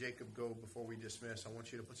let Brother Jacob go before we dismiss. I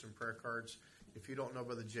want you to put some prayer cards. If you don't know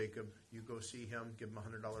Brother Jacob, you go see him, give him a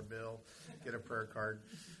 $100 bill, get a prayer card,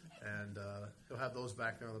 and he'll have those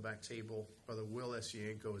back there on the back table. Brother Will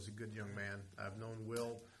Esienko is a good young man. I've known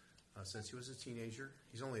Will since he was a teenager.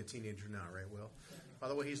 He's only a teenager now, right, Will? By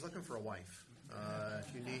the way, he's looking for a wife.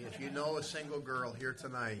 If you know a single girl here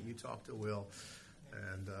tonight, you talk to Will.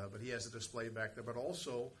 But he has a display back there. But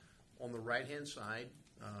also on the right-hand side,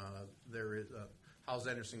 there is Howes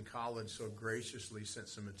Anderson College so graciously sent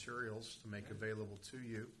some materials to make available to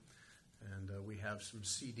you. And we have some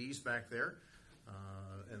CDs back there.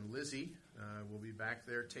 And Lizzie will be back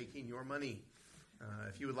there taking your money.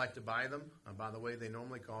 If you would like to buy them, by the way, they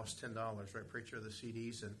normally cost $10, right, preacher, the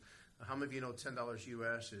CDs? And how many of you know $10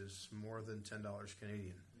 US is more than $10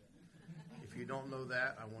 Canadian? If you don't know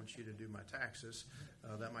that, I want you to do my taxes.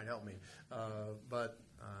 That might help me. But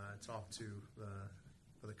I talked to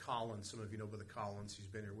Brother Collins. Some of you know Brother Collins. He's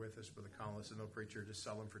been here with us. Brother Collins said, no, preacher, just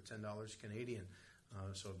sell them for $10 Canadian.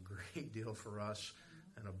 So a great deal for us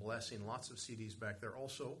and a blessing. Lots of CDs back there.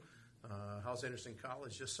 Also, Howes Anderson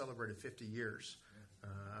College just celebrated 50 years.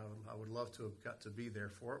 I would love to have got to be there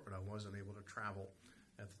for it, but I wasn't able to travel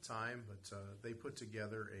at the time. But they put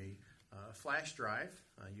together a flash drive,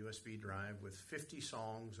 a USB drive, with 50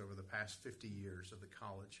 songs over the past 50 years of the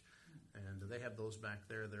college. And they have those back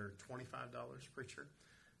there. They're $25, preacher.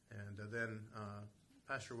 And then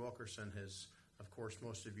Pastor Wilkerson has, of course,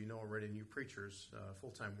 most of you know already, new preachers,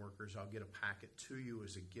 full-time workers, I'll get a packet to you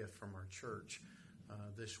as a gift from our church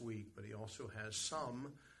this week. But he also has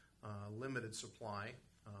some limited supply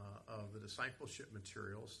of the discipleship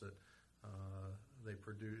materials that they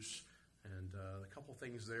produce. And a couple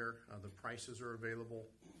things there. The prices are available.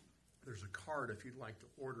 There's a card if you'd like to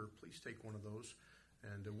order. Please take one of those.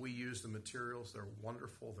 And we use the materials. They're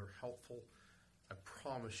wonderful. They're helpful. I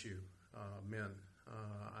promise you, men,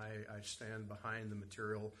 I stand behind the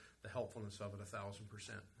material, the helpfulness of it 1,000%.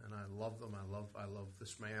 And I love them. I love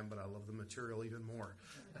this man, but I love the material even more.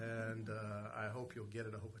 And I hope you'll get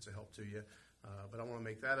it. I hope it's a help to you. But I want to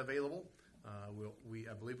make that available.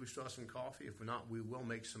 I believe we still have some coffee. If not, we will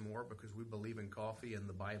make some more because we believe in coffee and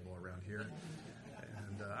the Bible around here.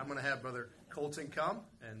 And I'm going to have Brother Colton come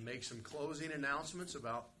and make some closing announcements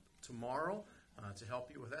about tomorrow to help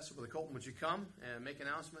you with that. So, Brother Colton, would you come and make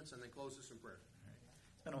announcements and then close us in prayer?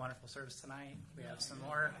 It's been a wonderful service tonight. We have some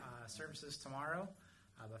more services tomorrow.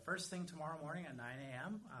 The first thing tomorrow morning at 9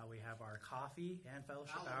 a.m., we have our coffee and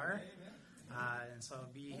fellowship hour. And so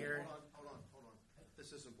be here. Hold on.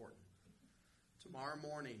 This is important. Tomorrow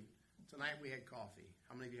morning, tonight we had coffee.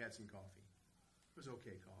 How many of you had some coffee? It was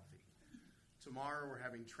okay coffee. Tomorrow we're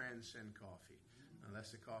having Transcend Coffee.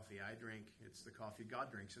 That's the coffee I drink. It's the coffee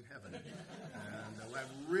God drinks in heaven. And we'll have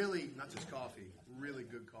really, not just coffee, really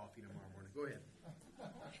good coffee tomorrow morning. Go ahead.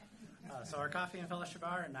 So our coffee and fellowship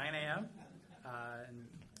hour at 9 a.m.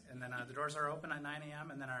 And then the doors are open at 9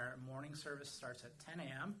 a.m. And then our morning service starts at 10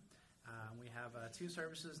 a.m. We have 2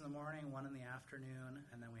 services in the morning, 1 in the afternoon,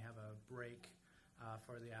 and then we have a break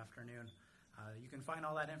for the afternoon. You can find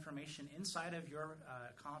all that information inside of your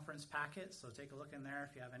conference packet, so take a look in there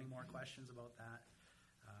if you have any more questions about that.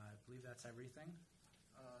 I believe that's everything.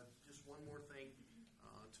 Just one more thing.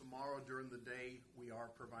 Tomorrow during the day, we are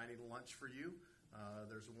providing lunch for you.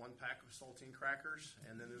 There's 1 pack of saltine crackers,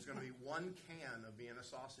 and then there's going to be 1 can of Vienna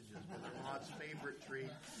sausages, Brother Rod's favorite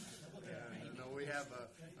treat.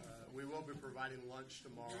 We will be providing lunch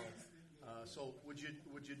tomorrow. So would you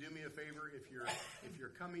do me a favor if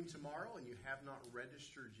you're coming tomorrow and you have not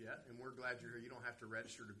registered yet, and we're glad you're here. You don't have to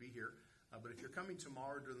register to be here. But if you're coming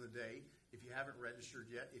tomorrow during the day, if you haven't registered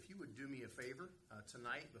yet, if you would do me a favor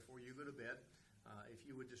tonight before you go to bed, if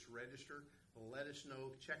you would just register, let us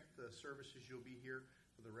know, check the services you'll be here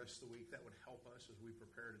for the rest of the week. That would help us as we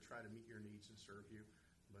prepare to try to meet your needs and serve you.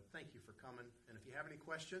 But thank you for coming. And if you have any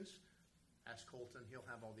questions, ask Colton. He'll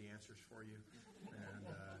have all the answers for you. And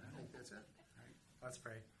I think that's it. All right, let's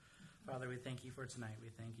pray. Father, we thank you for tonight.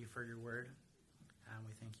 We thank you for your word. And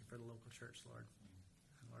we thank you for the local church, Lord.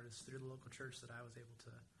 And Lord, it's through the local church that I was able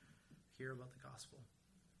to hear about the gospel.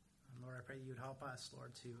 And Lord, I pray that you would help us,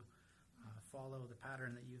 Lord, to follow the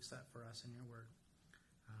pattern that you've set for us in your word.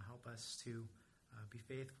 Help us to be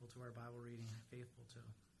faithful to our Bible reading, faithful to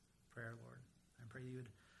prayer, Lord. I pray you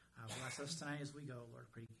would bless us tonight as we go, Lord.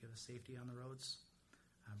 Pray you give us safety on the roads.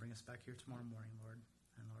 Bring us back here tomorrow morning, Lord.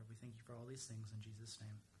 And Lord, we thank you for all these things in Jesus'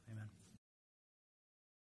 name. Amen.